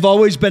 Yes. They've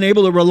always been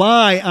able to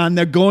rely on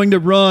they're going to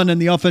run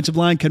and the offensive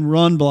line can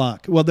run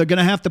block. Well, they're going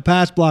to have to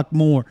pass block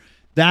more.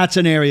 That's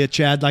an area,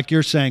 Chad, like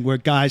you're saying, where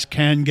guys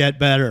can get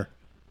better.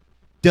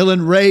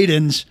 Dylan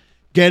Radins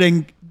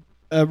getting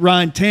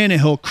Ryan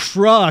Tannehill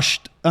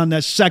crushed on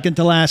the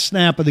second-to-last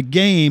snap of the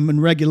game in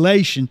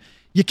regulation.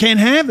 You can't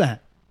have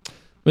that. I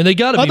mean, they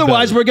got to be better.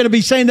 Otherwise, we're going to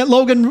be saying that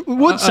Logan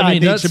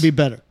Woodside needs to be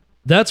better.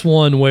 That's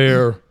one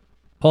where,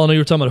 Paul, I know you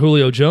were talking about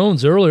Julio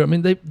Jones earlier. I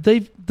mean,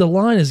 the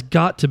line has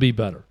got to be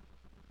better.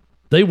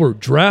 They were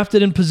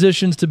drafted in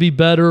positions to be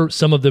better.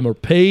 Some of them are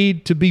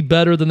paid to be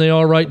better than they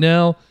are right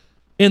now.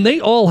 And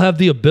they all have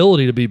the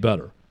ability to be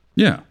better.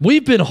 Yeah.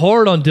 We've been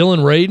hard on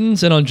Dylan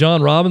Radins and on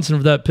John Robinson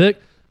for that pick.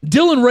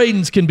 Dylan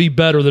Radins can be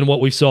better than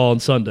what we saw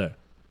on Sunday.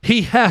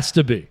 He has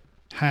to be.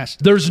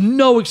 There's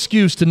no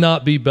excuse to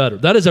not be better.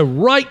 That is a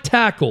right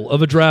tackle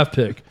of a draft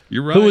pick.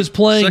 You're right. Who is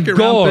playing Second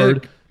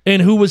guard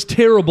and who was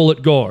terrible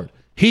at guard.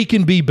 He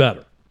can be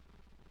better.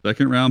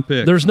 Second-round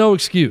pick. There's no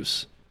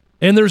excuse.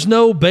 And there's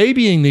no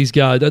babying these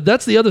guys.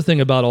 That's the other thing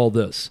about all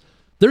this.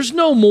 There's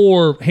no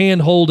more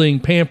hand-holding,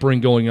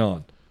 pampering going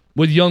on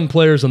with young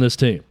players on this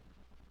team.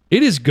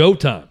 It is go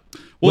time.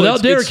 Well,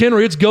 Without Derrick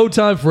Henry, it's go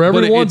time for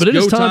everyone, but it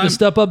is time to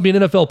step up and be an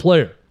NFL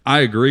player. I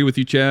agree with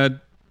you, Chad,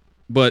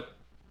 but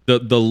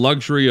the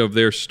luxury of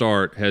their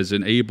start has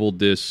enabled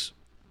this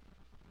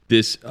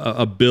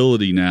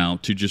ability now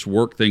to just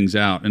work things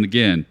out. And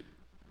again,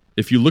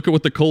 if you look at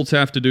what the Colts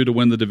have to do to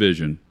win the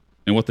division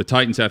and what the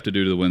Titans have to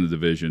do to win the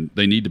division,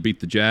 they need to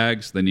beat the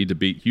Jags. They need to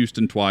beat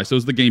Houston twice.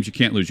 Those are the games you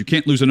can't lose. You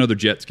can't lose another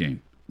Jets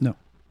game. No.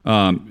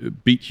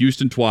 Beat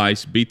Houston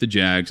twice, beat the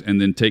Jags,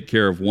 and then take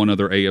care of one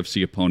other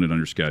AFC opponent on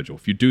your schedule.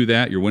 If you do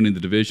that, you're winning the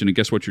division, and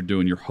guess what you're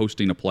doing? You're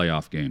hosting a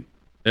playoff game.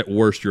 At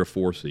worst, you're a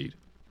 4 seed.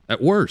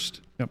 At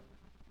worst. Yep.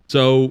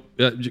 So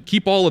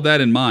keep all of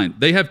that in mind.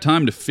 They have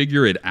time to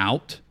figure it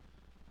out,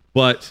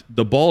 but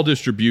the ball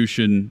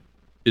distribution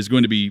is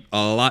going to be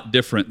a lot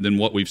different than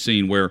what we've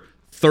seen, where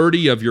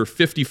 30 of your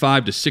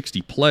 55 to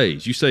 60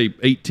 plays, you say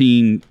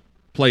 18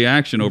 play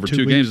action over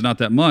 2 games is not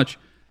that much.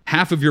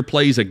 Half of your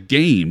plays a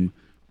game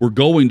were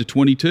going to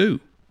 22.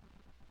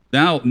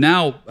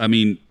 Now, I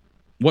mean,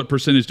 what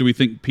percentage do we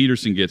think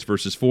Peterson gets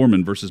versus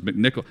Foreman versus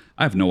McNichol?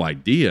 I have no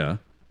idea,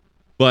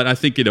 but I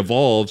think it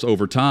evolves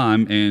over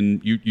time,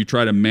 and you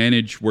try to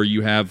manage where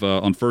you have,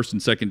 on first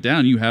and second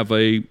down, you have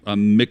a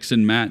mix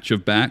and match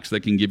of backs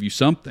that can give you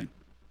something.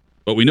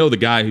 But we know the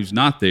guy who's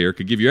not there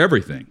could give you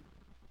everything,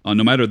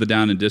 no matter the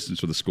down and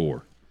distance or the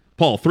score.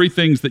 Paul, 3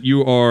 things that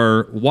you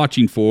are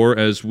watching for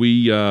as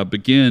we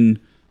begin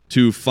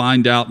to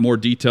find out more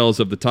details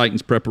of the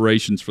Titans'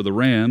 preparations for the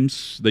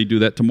Rams. They do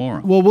that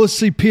tomorrow. Well, we'll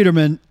see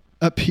Peterman,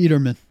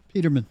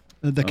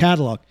 the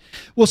catalog.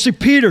 We'll see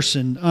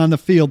Peterson on the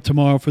field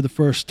tomorrow for the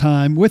first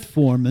time with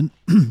Foreman.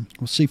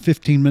 We'll see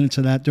 15 minutes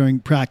of that during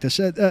practice.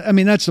 I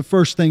mean, that's the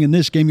first thing in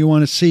this game. You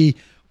want to see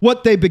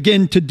what they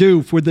begin to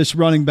do for this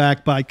running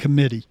back by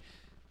committee.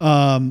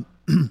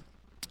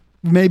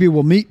 Maybe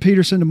we'll meet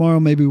Peterson tomorrow.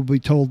 Maybe we'll be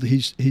told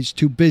he's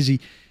too busy.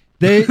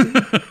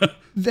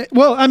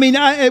 Well, I mean,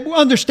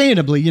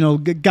 understandably,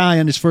 guy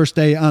on his first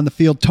day on the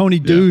field, Tony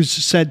Dews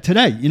said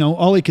today,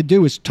 all he could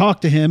do is talk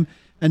to him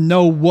and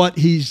know what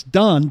he's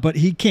done, but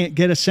he can't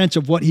get a sense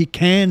of what he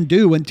can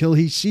do until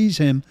he sees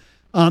him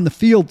on the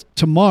field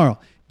tomorrow.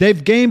 They're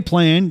game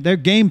planning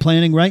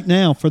right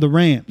now for the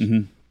Rams.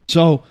 Mm-hmm.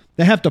 So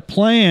they have to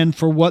plan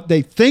for what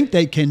they think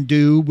they can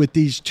do with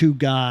these 2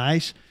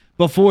 guys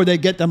before they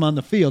get them on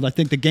the field. I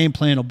think the game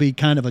plan will be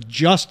kind of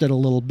adjusted a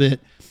little bit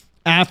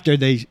after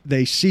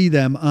they see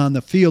them on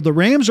the field. The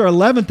Rams are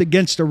 11th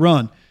against the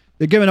run.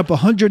 They're giving up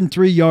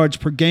 103 yards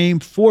per game,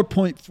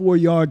 4.4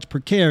 yards per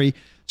carry.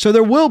 So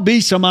there will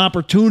be some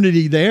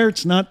opportunity there.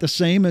 It's not the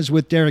same as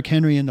with Derrick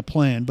Henry in the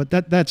plan, but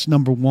that's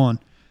number one.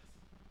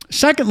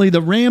 Secondly,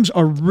 the Rams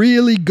are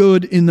really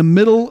good in the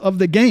middle of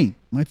the game.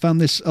 I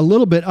found this a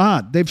little bit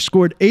odd. They've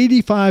scored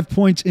 85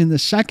 points in the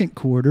second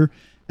quarter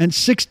and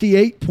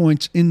 68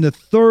 points in the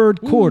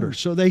third quarter.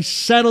 So they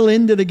settle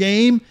into the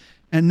game,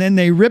 and then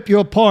they rip you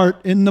apart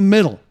in the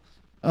middle.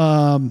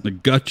 They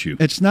gut you.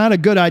 It's not a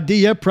good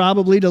idea,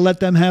 probably, to let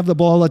them have the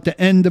ball at the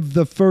end of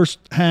the first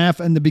half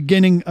and the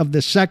beginning of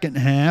the second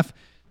half.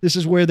 This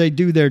is where they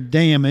do their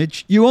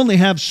damage. You only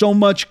have so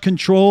much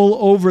control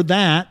over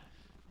that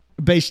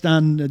based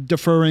on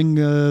deferring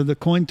the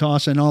coin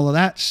toss and all of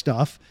that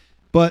stuff.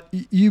 But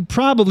you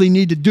probably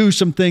need to do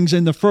some things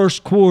in the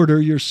first quarter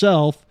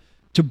yourself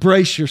to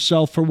brace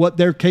yourself for what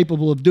they're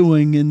capable of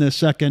doing in the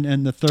second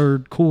and the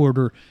third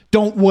quarter.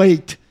 Don't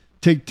wait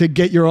to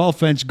get your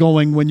offense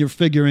going when you're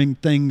figuring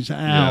things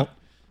out. Yeah.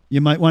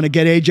 You might want to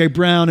get A.J.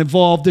 Brown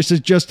involved. This is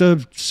just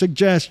a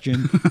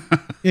suggestion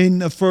in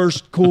the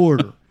first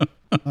quarter.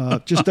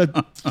 Just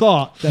a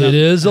thought. That it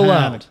is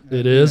allowed.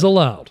 It is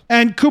allowed.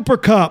 And Cooper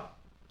Kupp.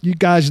 You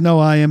guys know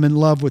I am in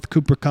love with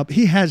Cooper Kupp.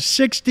 He has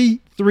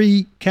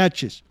 63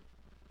 catches.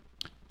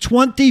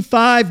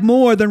 25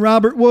 more than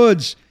Robert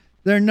Woods,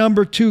 their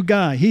number 2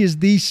 guy. He is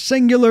the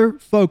singular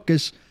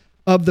focus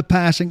of the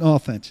passing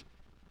offense.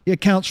 He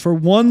accounts for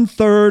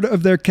 1/3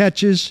 of their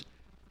catches,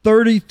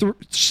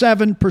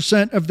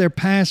 37% of their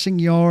passing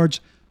yards,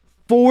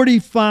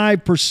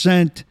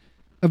 45%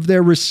 of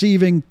their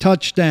receiving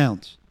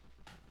touchdowns.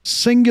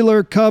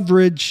 Singular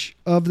coverage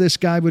of this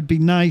guy would be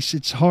nice.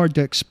 It's hard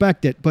to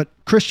expect it, but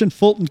Christian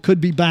Fulton could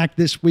be back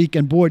this week,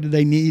 and boy, do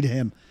they need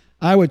him.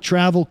 I would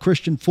travel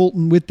Christian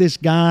Fulton with this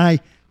guy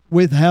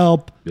with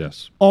help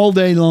all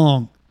day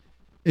long.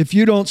 If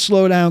you don't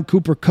slow down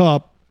Cooper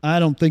Kupp, I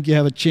don't think you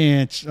have a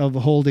chance of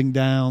holding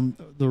down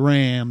the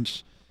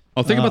Rams.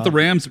 Oh, think about the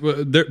Rams.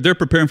 They're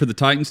preparing for the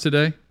Titans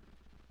today.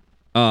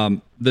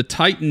 The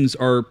Titans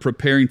are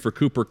preparing for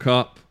Cooper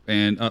Kupp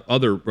and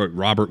other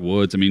Robert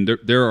Woods. I mean,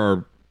 there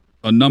are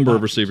a number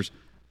of receivers.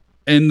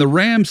 And the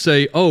Rams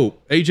say, oh,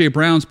 A.J.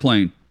 Brown's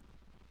playing.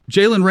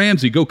 Jalen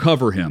Ramsey, go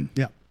cover him.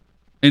 Yeah.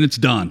 And it's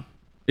done.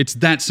 It's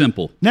that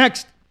simple.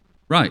 Next.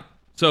 Right.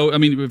 So, I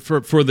mean,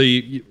 for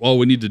we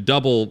need to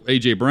double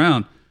A.J.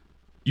 Brown.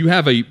 You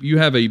have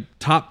a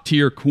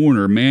top-tier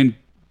corner in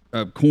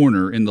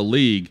the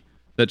league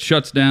that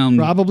shuts down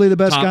probably the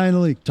best guy in the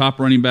league. Top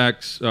running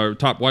backs or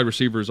top wide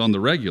receivers on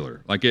the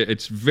regular. Like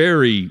it's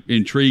very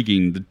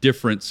intriguing, the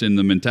difference in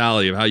the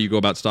mentality of how you go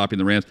about stopping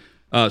the Rams.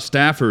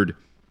 Stafford,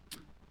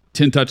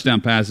 10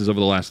 touchdown passes over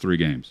the last 3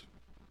 games.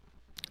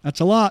 That's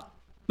a lot.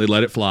 They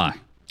let it fly.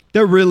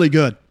 They're really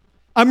good.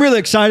 I'm really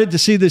excited to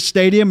see this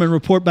stadium and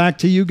report back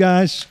to you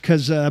guys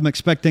because I'm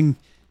expecting,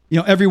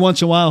 every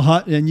once in a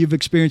while, and you've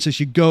experienced this,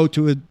 you go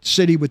to a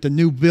city with a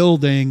new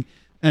building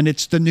and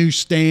it's the new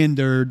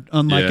standard,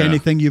 unlike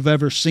anything you've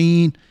ever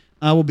seen.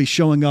 I will be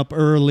showing up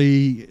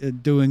early,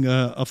 doing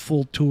a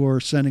full tour,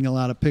 sending a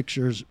lot of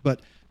pictures. But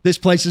this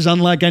place is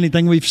unlike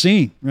anything we've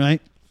seen,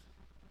 right?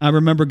 I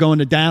remember going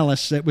to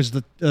Dallas. It was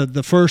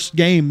the first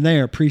game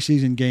there,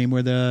 preseason game,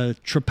 where the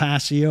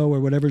Trapasso or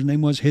whatever his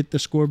name was hit the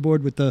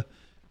scoreboard with the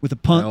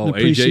punt in the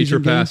preseason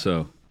AJ Trapasso.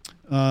 game.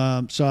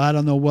 So I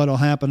don't know what will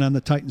happen on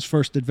the Titans'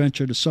 first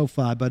adventure to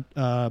SoFi, but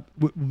it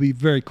would be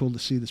very cool to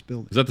see this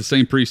building. Is that the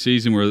same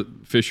preseason where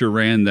Fisher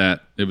ran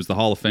that? It was the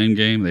Hall of Fame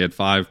game. They had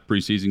 5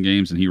 preseason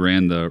games, and he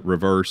ran the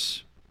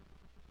reverse.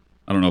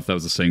 I don't know if that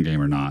was the same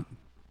game or not.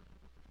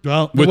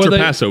 Well, with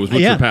Trapasso, it was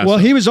with Trapasso. Well,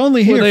 he was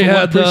only here they for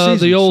had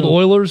the old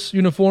Oilers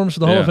uniforms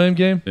for the Hall of Fame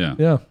game.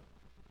 Yeah.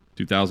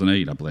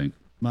 2008, I believe.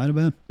 Might have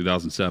been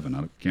 2007.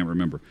 I can't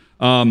remember.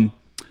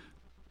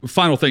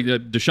 Final thing: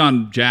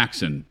 Deshaun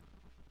Jackson,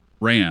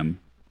 Ram,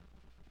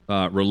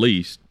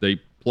 released. They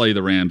play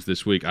the Rams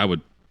this week. I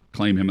would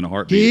claim him in a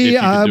heartbeat.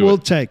 I will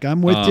take.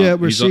 I'm with you,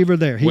 receiver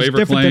there. He's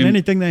different than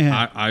anything they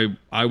have.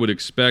 I would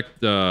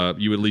expect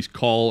you at least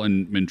call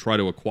and try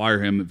to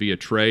acquire him via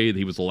trade.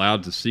 He was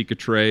allowed to seek a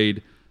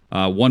trade.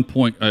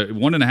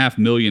 $1.5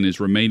 million is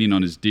remaining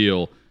on his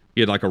deal.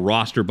 He had like a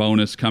roster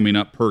bonus coming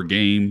up per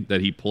game that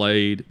he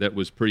played that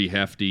was pretty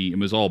hefty. It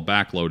was all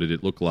backloaded,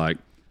 it looked like.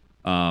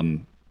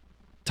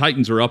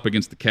 Titans are up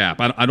against the cap.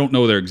 I don't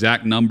know their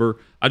exact number.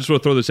 I just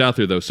want to throw this out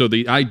there, though. So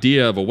the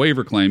idea of a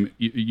waiver claim,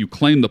 you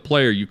claim the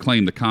player, you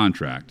claim the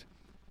contract.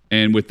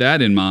 And with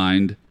that in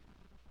mind,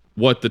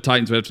 what the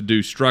Titans would have to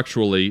do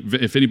structurally,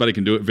 if anybody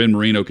can do it, Vin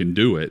Marino can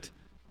do it.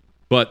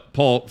 But,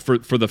 Paul,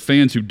 for the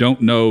fans who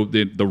don't know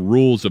the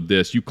rules of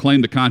this, you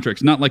claim the contract.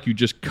 It's not like you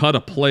just cut a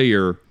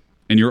player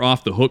and you're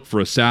off the hook for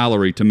a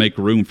salary to make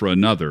room for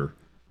another,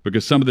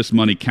 because some of this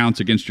money counts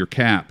against your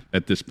cap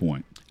at this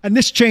point. And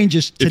this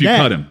changes today. If you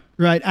cut him.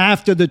 Right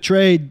after the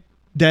trade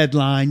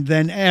deadline,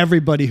 then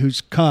everybody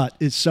who's cut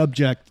is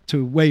subject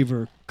to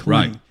waiver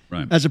claim.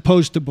 Right. As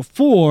opposed to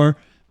before,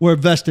 where a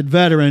vested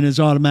veteran is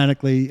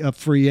automatically a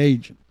free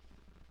agent.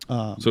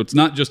 So it's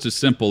not just as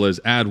simple as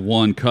add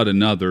one, cut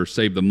another,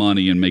 save the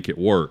money, and make it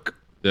work.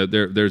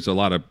 There's a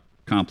lot of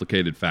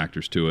complicated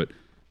factors to it.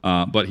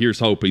 But here's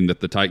hoping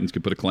that the Titans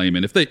can put a claim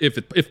in,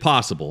 if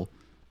possible,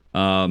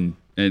 and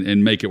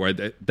make it right.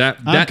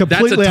 That's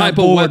a type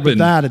of weapon.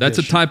 That's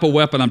a type of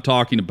weapon I'm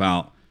talking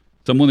about.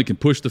 Someone that can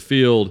push the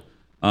field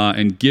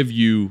and give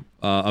you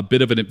a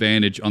bit of an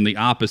advantage on the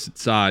opposite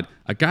side.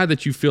 A guy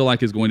that you feel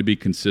like is going to be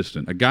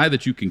consistent. A guy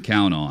that you can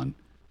count on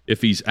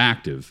if he's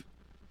active.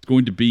 It's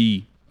going to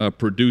be a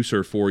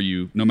producer for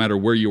you no matter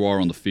where you are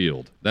on the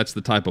field. That's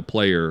the type of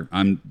player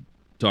I'm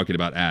talking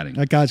about adding.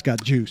 That guy's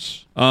got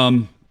juice.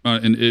 And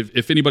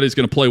if anybody's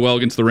going to play well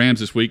against the Rams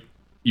this week,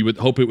 you would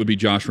hope it would be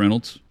Josh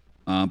Reynolds.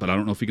 But I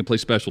don't know if he can play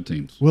special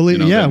teams. Will he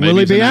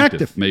be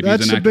active? Maybe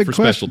That's he's inactive for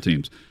special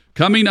teams.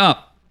 Coming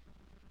up,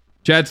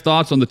 Chad's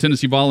thoughts on the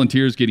Tennessee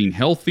Volunteers getting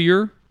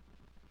healthier,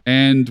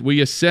 and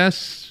we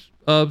assess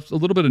a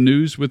little bit of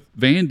news with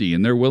Vandy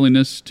and their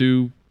willingness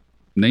to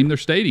name their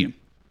stadium.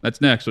 That's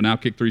next on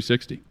Outkick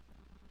 360.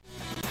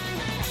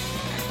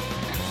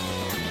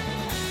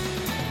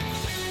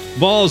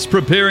 Vols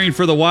preparing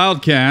for the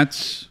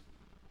Wildcats.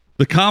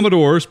 The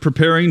Commodores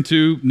preparing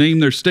to name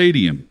their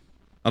stadium.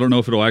 I don't know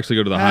if it'll actually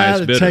go to the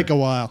highest bidder. It'll take a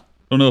while.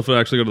 I don't know if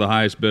it'll actually go to the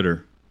highest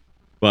bidder,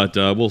 but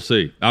we'll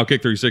see.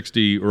 Outkick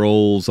 360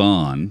 rolls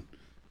on.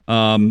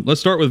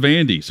 Let's start with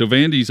Vandy. So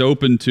Vandy's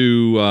open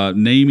to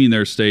naming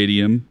their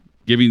stadium,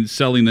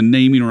 selling the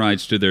naming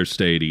rights to their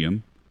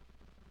stadium.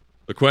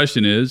 The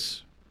question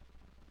is,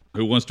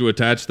 who wants to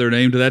attach their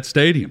name to that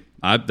stadium?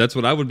 That's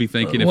what I would be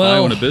thinking if I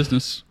own a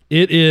business.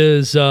 It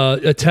is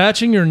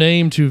attaching your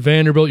name to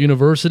Vanderbilt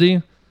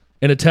University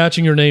and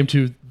attaching your name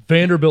to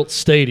Vanderbilt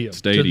Stadium.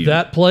 To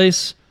that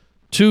place.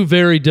 Two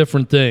very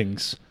different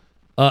things.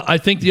 I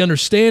think the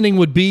understanding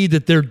would be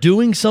that they're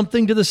doing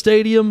something to the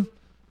stadium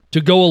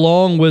to go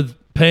along with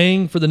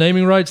paying for the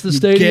naming rights to the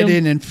stadium.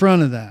 Get in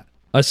front of that.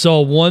 I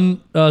saw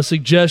one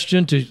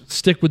suggestion to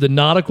stick with the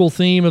nautical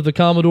theme of the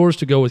Commodores,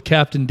 to go with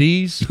Captain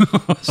D's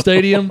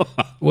Stadium.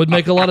 Would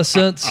make a lot of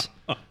sense.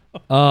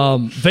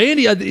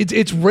 Vandy,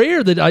 it's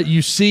rare that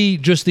you see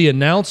just the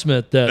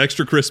announcement that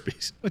Extra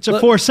Crispies. It's a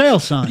for sale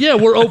sign. Yeah,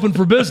 we're open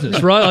for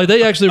business, right? Like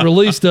they actually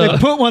released. They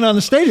put one on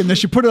the stadium. They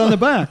should put it on the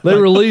back. They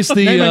released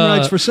the naming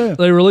rights for sale.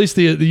 They released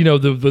the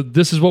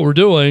this is what we're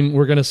doing.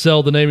 We're going to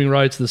sell the naming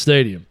rights to the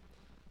stadium.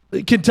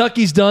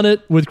 Kentucky's done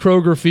it with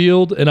Kroger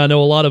Field, and I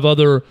know a lot of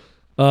other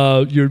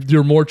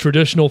your more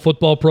traditional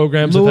football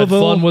programs have had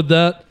fun with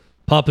that.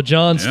 Papa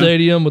John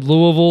Stadium with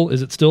Louisville.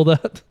 Is it still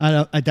that?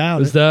 I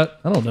doubt Is it.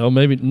 that? I don't know.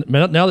 Maybe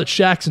now that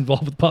Shaq's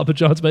involved with Papa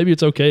John's, maybe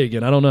it's okay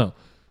again. I don't know.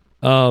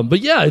 But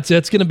yeah, it's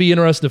going to be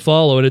interesting to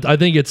follow. And I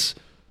think it's,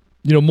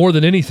 more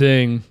than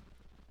anything,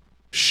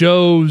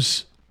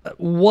 shows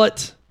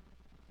what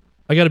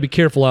 – I got to be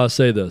careful how I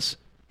say this.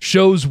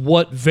 Shows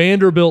what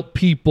Vanderbilt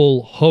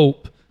people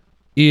hope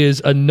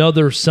is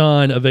another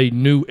sign of a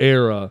new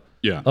era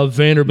of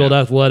Vanderbilt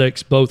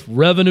athletics, both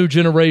revenue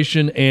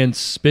generation and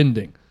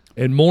spending.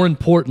 And more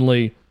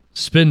importantly,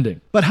 spending.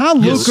 But how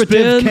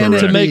lucrative can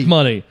it be? To make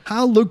money.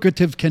 How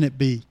lucrative can it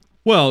be?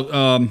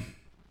 Well,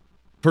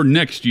 for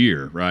next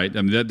year, right?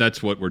 I mean,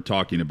 that's what we're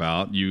talking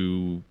about.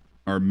 You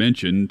are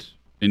mentioned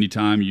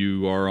anytime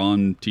you are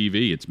on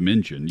TV. It's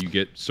mentioned. You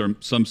get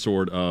some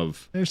sort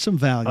of. There's some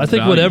value. I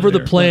think whatever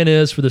the plan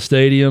is for the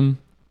stadium,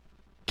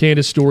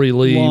 Candace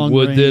Story-Lee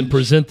would then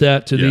present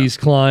that to these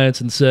clients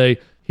and say,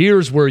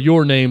 here's where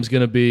your name's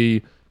going to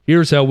be.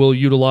 Here's how we'll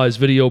utilize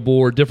video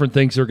board, different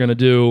things they're going to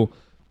do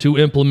to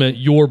implement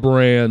your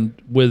brand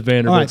with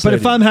Vanderbilt. All right, Stadium.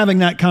 but if I'm having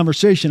that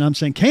conversation, I'm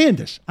saying,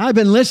 Candace, I've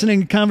been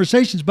listening to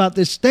conversations about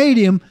this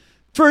stadium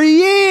for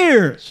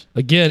years.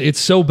 Again, it's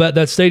so bad.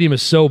 That stadium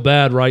is so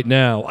bad right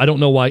now. I don't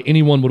know why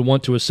anyone would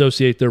want to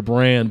associate their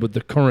brand with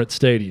the current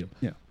stadium.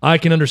 Yeah. I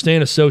can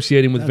understand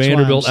associating with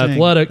Vanderbilt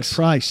athletics. The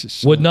price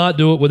is would not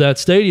do it with that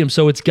stadium.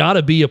 So it's got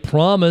to be a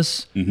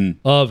promise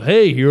of,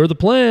 hey, here are the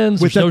plans.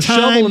 With There's no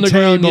shovel in the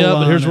ground yet,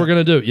 but here's what we're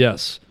going to do.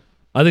 Yes.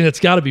 I think that's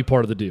got to be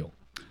part of the deal.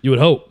 You would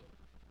hope.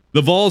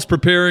 The Vols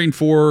preparing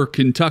for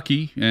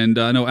Kentucky, and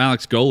I know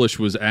Alex Golesh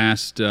was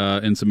asked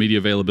in some media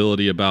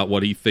availability about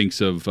what he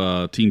thinks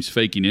of teams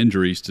faking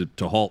injuries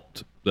to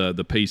halt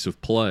the pace of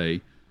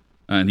play.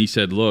 And he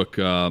said, "Look,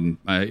 I'm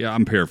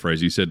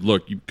paraphrasing. He said,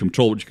 look, you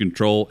control what you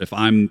control. If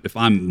I'm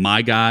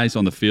my guys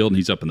on the field, and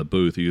he's up in the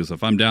booth, he goes,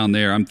 if I'm down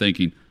there, I'm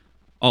thinking,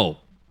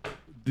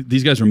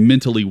 these guys are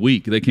mentally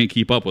weak. They can't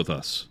keep up with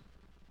us."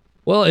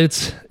 Well,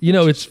 it's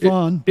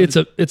fun.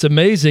 It's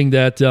amazing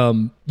that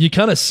you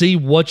kind of see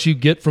what you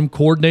get from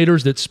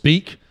coordinators that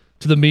speak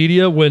to the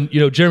media when,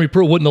 Jeremy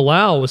Pruitt wouldn't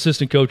allow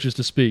assistant coaches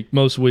to speak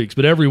most weeks.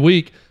 But every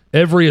week,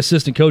 every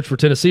assistant coach for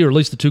Tennessee, or at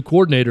least the two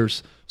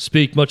coordinators,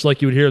 speak much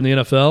like you would hear in the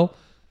NFL.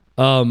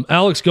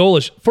 Alex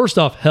Golesh, first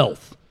off,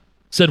 health.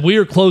 Said we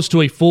are close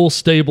to a full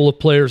stable of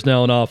players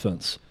now in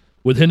offense.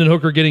 With Hendon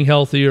Hooker getting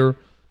healthier,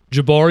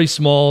 Jabari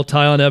Small,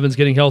 Tyon Evans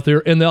getting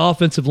healthier, and the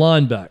offensive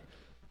line back.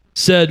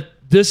 Said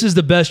this is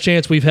the best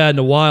chance we've had in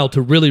a while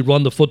to really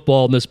run the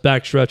football in this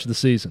backstretch of the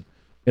season,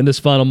 in this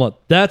final month.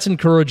 That's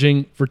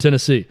encouraging for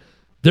Tennessee.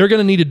 They're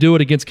going to need to do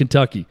it against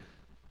Kentucky.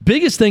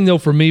 Biggest thing, though,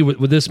 for me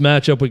with this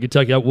matchup with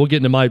Kentucky, we'll get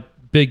into my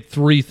big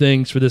three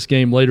things for this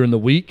game later in the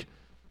week.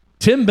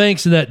 Tim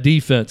Banks in that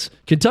defense.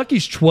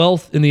 Kentucky's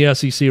 12th in the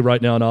SEC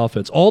right now in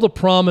offense. All the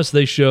promise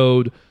they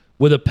showed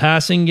with a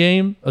passing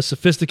game, a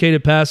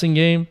sophisticated passing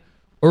game,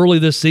 early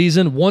this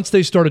season, once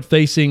they started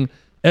facing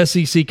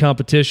SEC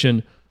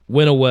competition,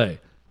 went away.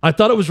 I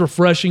thought it was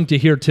refreshing to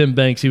hear Tim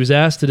Banks. He was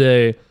asked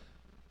today,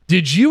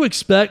 did you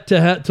expect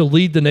to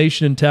lead the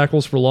nation in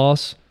tackles for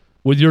loss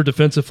with your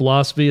defensive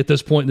philosophy at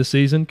this point in the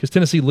season? Because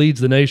Tennessee leads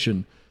the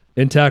nation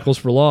in tackles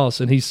for loss.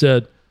 And he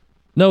said,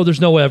 no, there's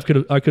no way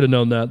I could have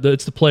known that.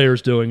 It's the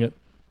players doing it.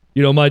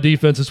 My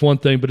defense is one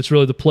thing, but it's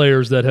really the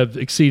players that have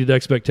exceeded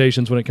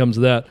expectations when it comes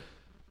to that.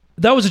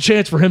 That was a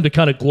chance for him to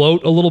kind of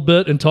gloat a little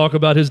bit and talk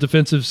about his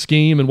defensive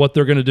scheme and what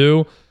they're going to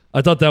do.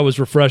 I thought that was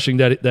refreshing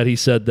that he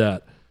said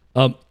that.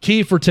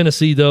 Key for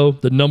Tennessee, though,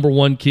 the number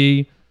one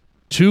key,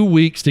 2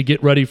 weeks to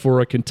get ready for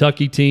a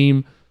Kentucky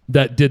team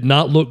that did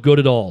not look good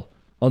at all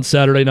on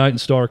Saturday night in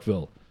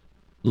Starkville.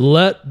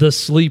 Let the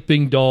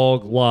sleeping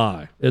dog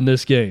lie in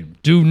this game.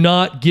 Do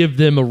not give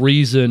them a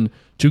reason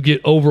to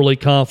get overly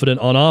confident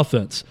on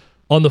offense.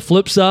 On the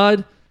flip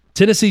side,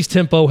 Tennessee's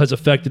tempo has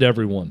affected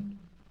everyone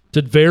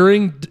to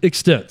varying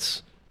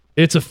extents.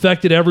 It's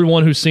affected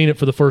everyone who's seen it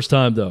for the first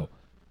time, though.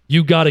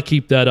 You got to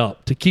keep that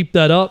up. To keep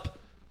that up,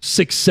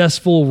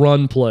 successful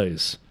run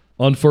plays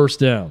on first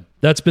down.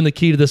 That's been the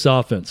key to this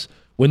offense.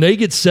 When they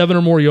get 7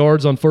 or more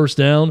yards on first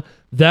down,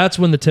 that's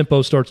when the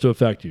tempo starts to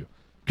affect you,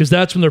 because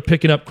that's when they're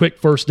picking up quick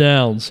first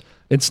downs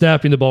and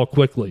snapping the ball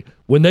quickly.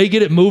 When they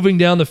get it moving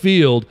down the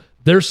field,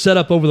 they're set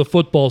up over the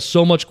football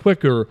so much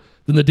quicker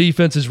than the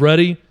defense is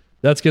ready.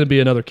 That's going to be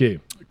another key.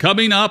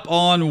 Coming up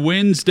on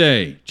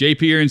Wednesday,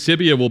 JP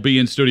Arancibia will be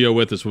in studio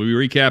with us. We'll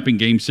be recapping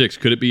Game 6.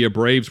 Could it be a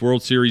Braves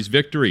World Series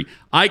victory?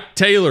 Ike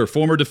Taylor,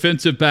 former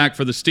defensive back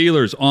for the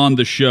Steelers, on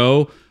the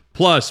show.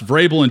 Plus,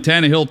 Vrabel and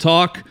Tannehill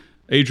talk.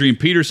 Adrian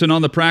Peterson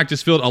on the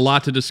practice field. A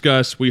lot to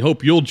discuss. We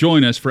hope you'll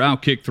join us for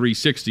Outkick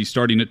 360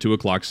 starting at 2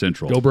 o'clock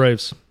Central. Go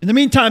Braves. In the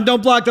meantime,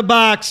 don't block the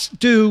box.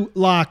 Do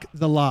lock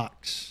the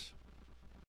locks.